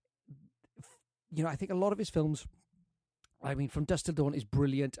think a lot of his films, From Dusk Till Dawn is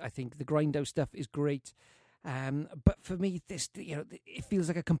brilliant. I think the Grindhouse stuff is great. But for me, this, it feels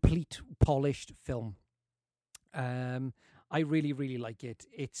like a complete, polished film. I really, really like it.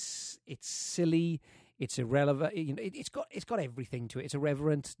 It's silly. It's irrelevant. It's got everything to it. It's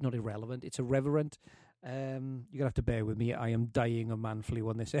irreverent, not irrelevant. It's irreverent. You're gonna have to bear with me. I am dying a man flu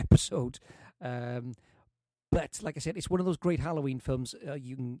on this episode. But like I said, it's one of those great Halloween films.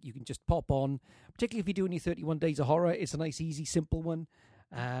 You can just pop on, particularly if you're doing your 31 days of horror. It's a nice, easy, simple one.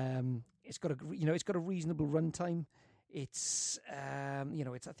 It's got a reasonable runtime. It's I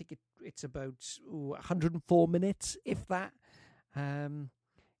think it's about 104 minutes, if that.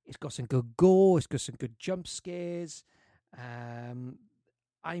 It's got some good gore. It's got some good jump scares.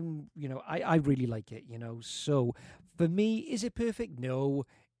 I really like it. So for me, is it perfect? No,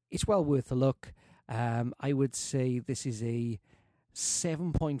 it's well worth a look. I would say this is a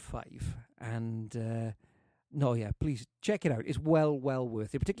 7.5, and please check it out. It's well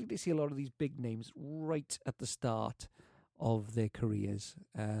worth it, particularly to see a lot of these big names right at the start of their careers,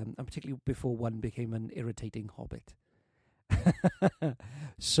 and particularly before one became an irritating hobbit.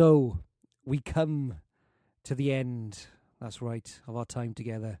 So we come to the end, that's right, of our time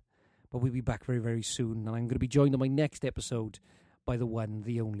together, but we'll be back very, very soon, and I'm going to be joined on my next episode by the one,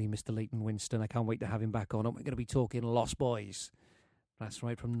 the only Mr. Leighton Winston. I can't wait to have him back on. We're going to be talking Lost Boys, that's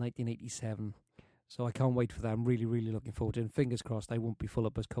right, from 1987. So I can't wait for that. I'm really, really looking forward to it. And fingers crossed I won't be full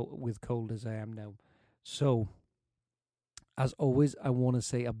up with cold as I am now. So, as always, I want to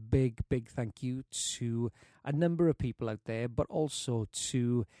say a big, big thank you to a number of people out there, but also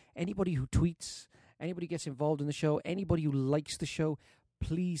to anybody who tweets, anybody who gets involved in the show, anybody who likes the show.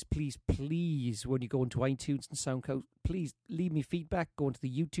 Please, please, please, when you go into iTunes and SoundCloud, please leave me feedback. Go into the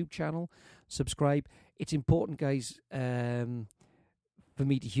YouTube channel, subscribe. It's important, guys, for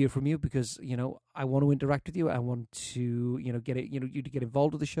me to hear from you, because I want to interact with you. I want to get it, you to get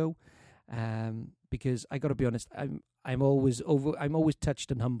involved with the show, because I got to be honest, I'm always touched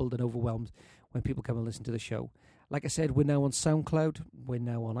and humbled and overwhelmed when people come and listen to the show. Like I said, we're now on SoundCloud, we're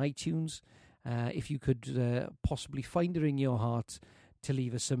now on iTunes. If you could possibly find it in your heart to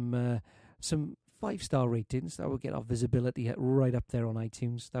leave us some 5-star ratings, that will get our visibility right up there on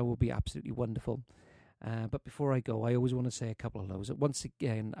iTunes. That would be absolutely wonderful. But before I go, I always want to say a couple of those. Once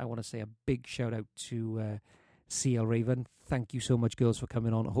again, I want to say a big shout out to CL Raven. Thank you so much, girls, for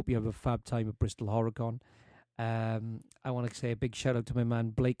coming on. I hope you have a fab time at Bristol HorrorCon. I want to say a big shout out to my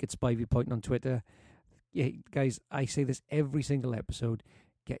man Blake at Spivey Point on Twitter. Yeah, guys, I say this every single episode.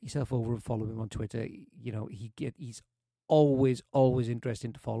 Get yourself over and follow him on Twitter. He's always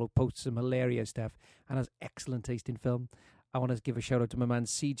interesting to follow. Posts some hilarious stuff and has excellent taste in film. I want to give a shout out to my man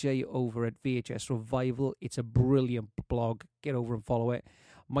CJ over at VHS Revival. It's a brilliant blog. Get over and follow it.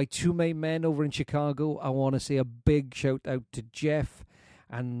 My two main men over in Chicago, I want to say a big shout out to Jeff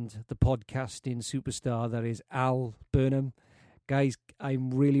and the podcasting superstar that is Al Burnham. Guys,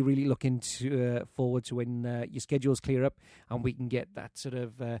 I'm really, really looking forward to when your schedules clear up and we can get that sort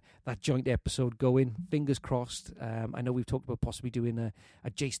of that joint episode going. Fingers crossed. I know we've talked about possibly doing a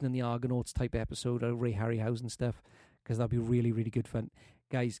Jason and the Argonauts type episode, or Ray Harryhausen stuff, because that'd be really, really good fun.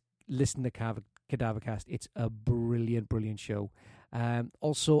 Guys, listen to Cadavercast. It's a brilliant, brilliant show.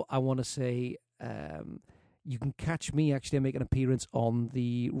 Also, I want to say you can catch me. Actually, I make an appearance on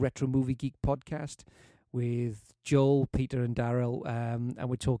the Retro Movie Geek podcast with Joel, Peter, and Daryl, and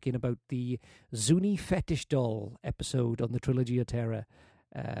we're talking about the Zuni Fetish Doll episode on the Trilogy of Terror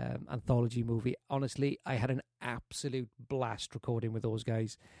anthology movie. Honestly, I had an absolute blast recording with those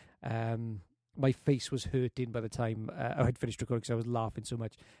guys. my face was hurting by the time I had finished recording because I was laughing so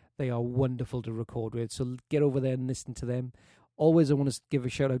much. They are wonderful to record with, so get over there and listen to them. Always, I want to give a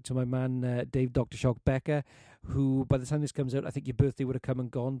shout out to my man, Dave Dr. Shock Becker, who, by the time this comes out, I think your birthday would have come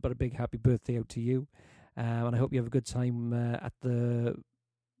and gone, but a big happy birthday out to you. And I hope you have a good time at the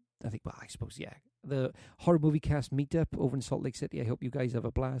Horror Movie Cast meetup over in Salt Lake City. I hope you guys have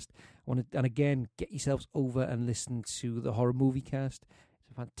a blast. And again, get yourselves over and listen to the Horror Movie Cast. It's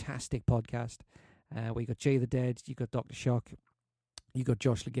a fantastic podcast where you got Jay the Dead, you got Dr. Shock, you got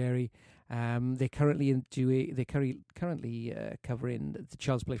Josh Legary. They're currently covering the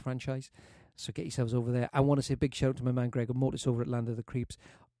Child's Play franchise. So get yourselves over there. I want to say a big shout out to my man Gregor Mortis over at Land of the Creeps.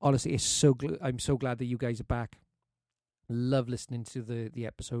 Honestly, I'm so glad that you guys are back. Love listening to the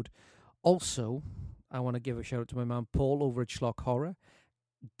episode. Also, I want to give a shout out to my man Paul over at Schlock Horror.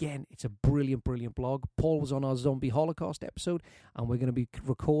 Again, it's a brilliant, brilliant blog. Paul was on our Zombie Holocaust episode, and we're going to be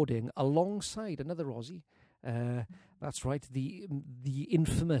recording alongside another Aussie. That's right, the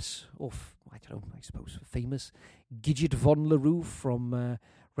infamous, famous Gidget Von LaRue from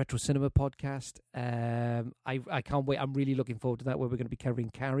Retro Cinema Podcast. I can't wait. I'm really looking forward to that, where we're going to be covering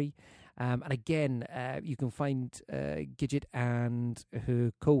Carrie. And again, you can find Gidget and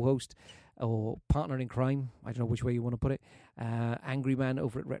her co-host or partner in crime, I don't know which way you want to put it, Angry Man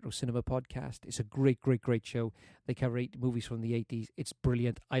over at Retro Cinema Podcast. It's a great, great, great show. They cover 8 movies from the 80s. It's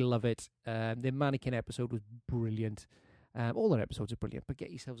brilliant. I love it. Their Mannequin episode was brilliant. All their episodes are brilliant, but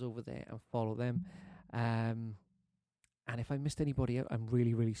get yourselves over there and follow them. And if I missed anybody out, I'm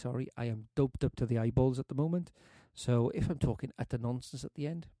really, really sorry. I am doped up to the eyeballs at the moment. So if I'm talking utter nonsense at the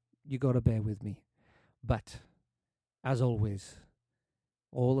end, you got to bear with me. But, as always,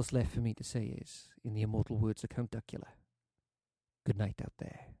 all that's left for me to say is, in the immortal words of Count Duckula, good night out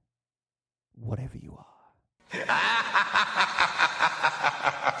there, whatever you are.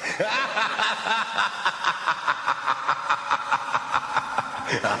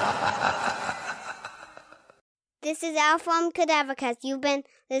 This is Al from Cadavercast. You've been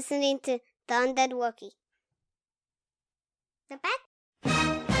listening to The Undead Wookiee. The back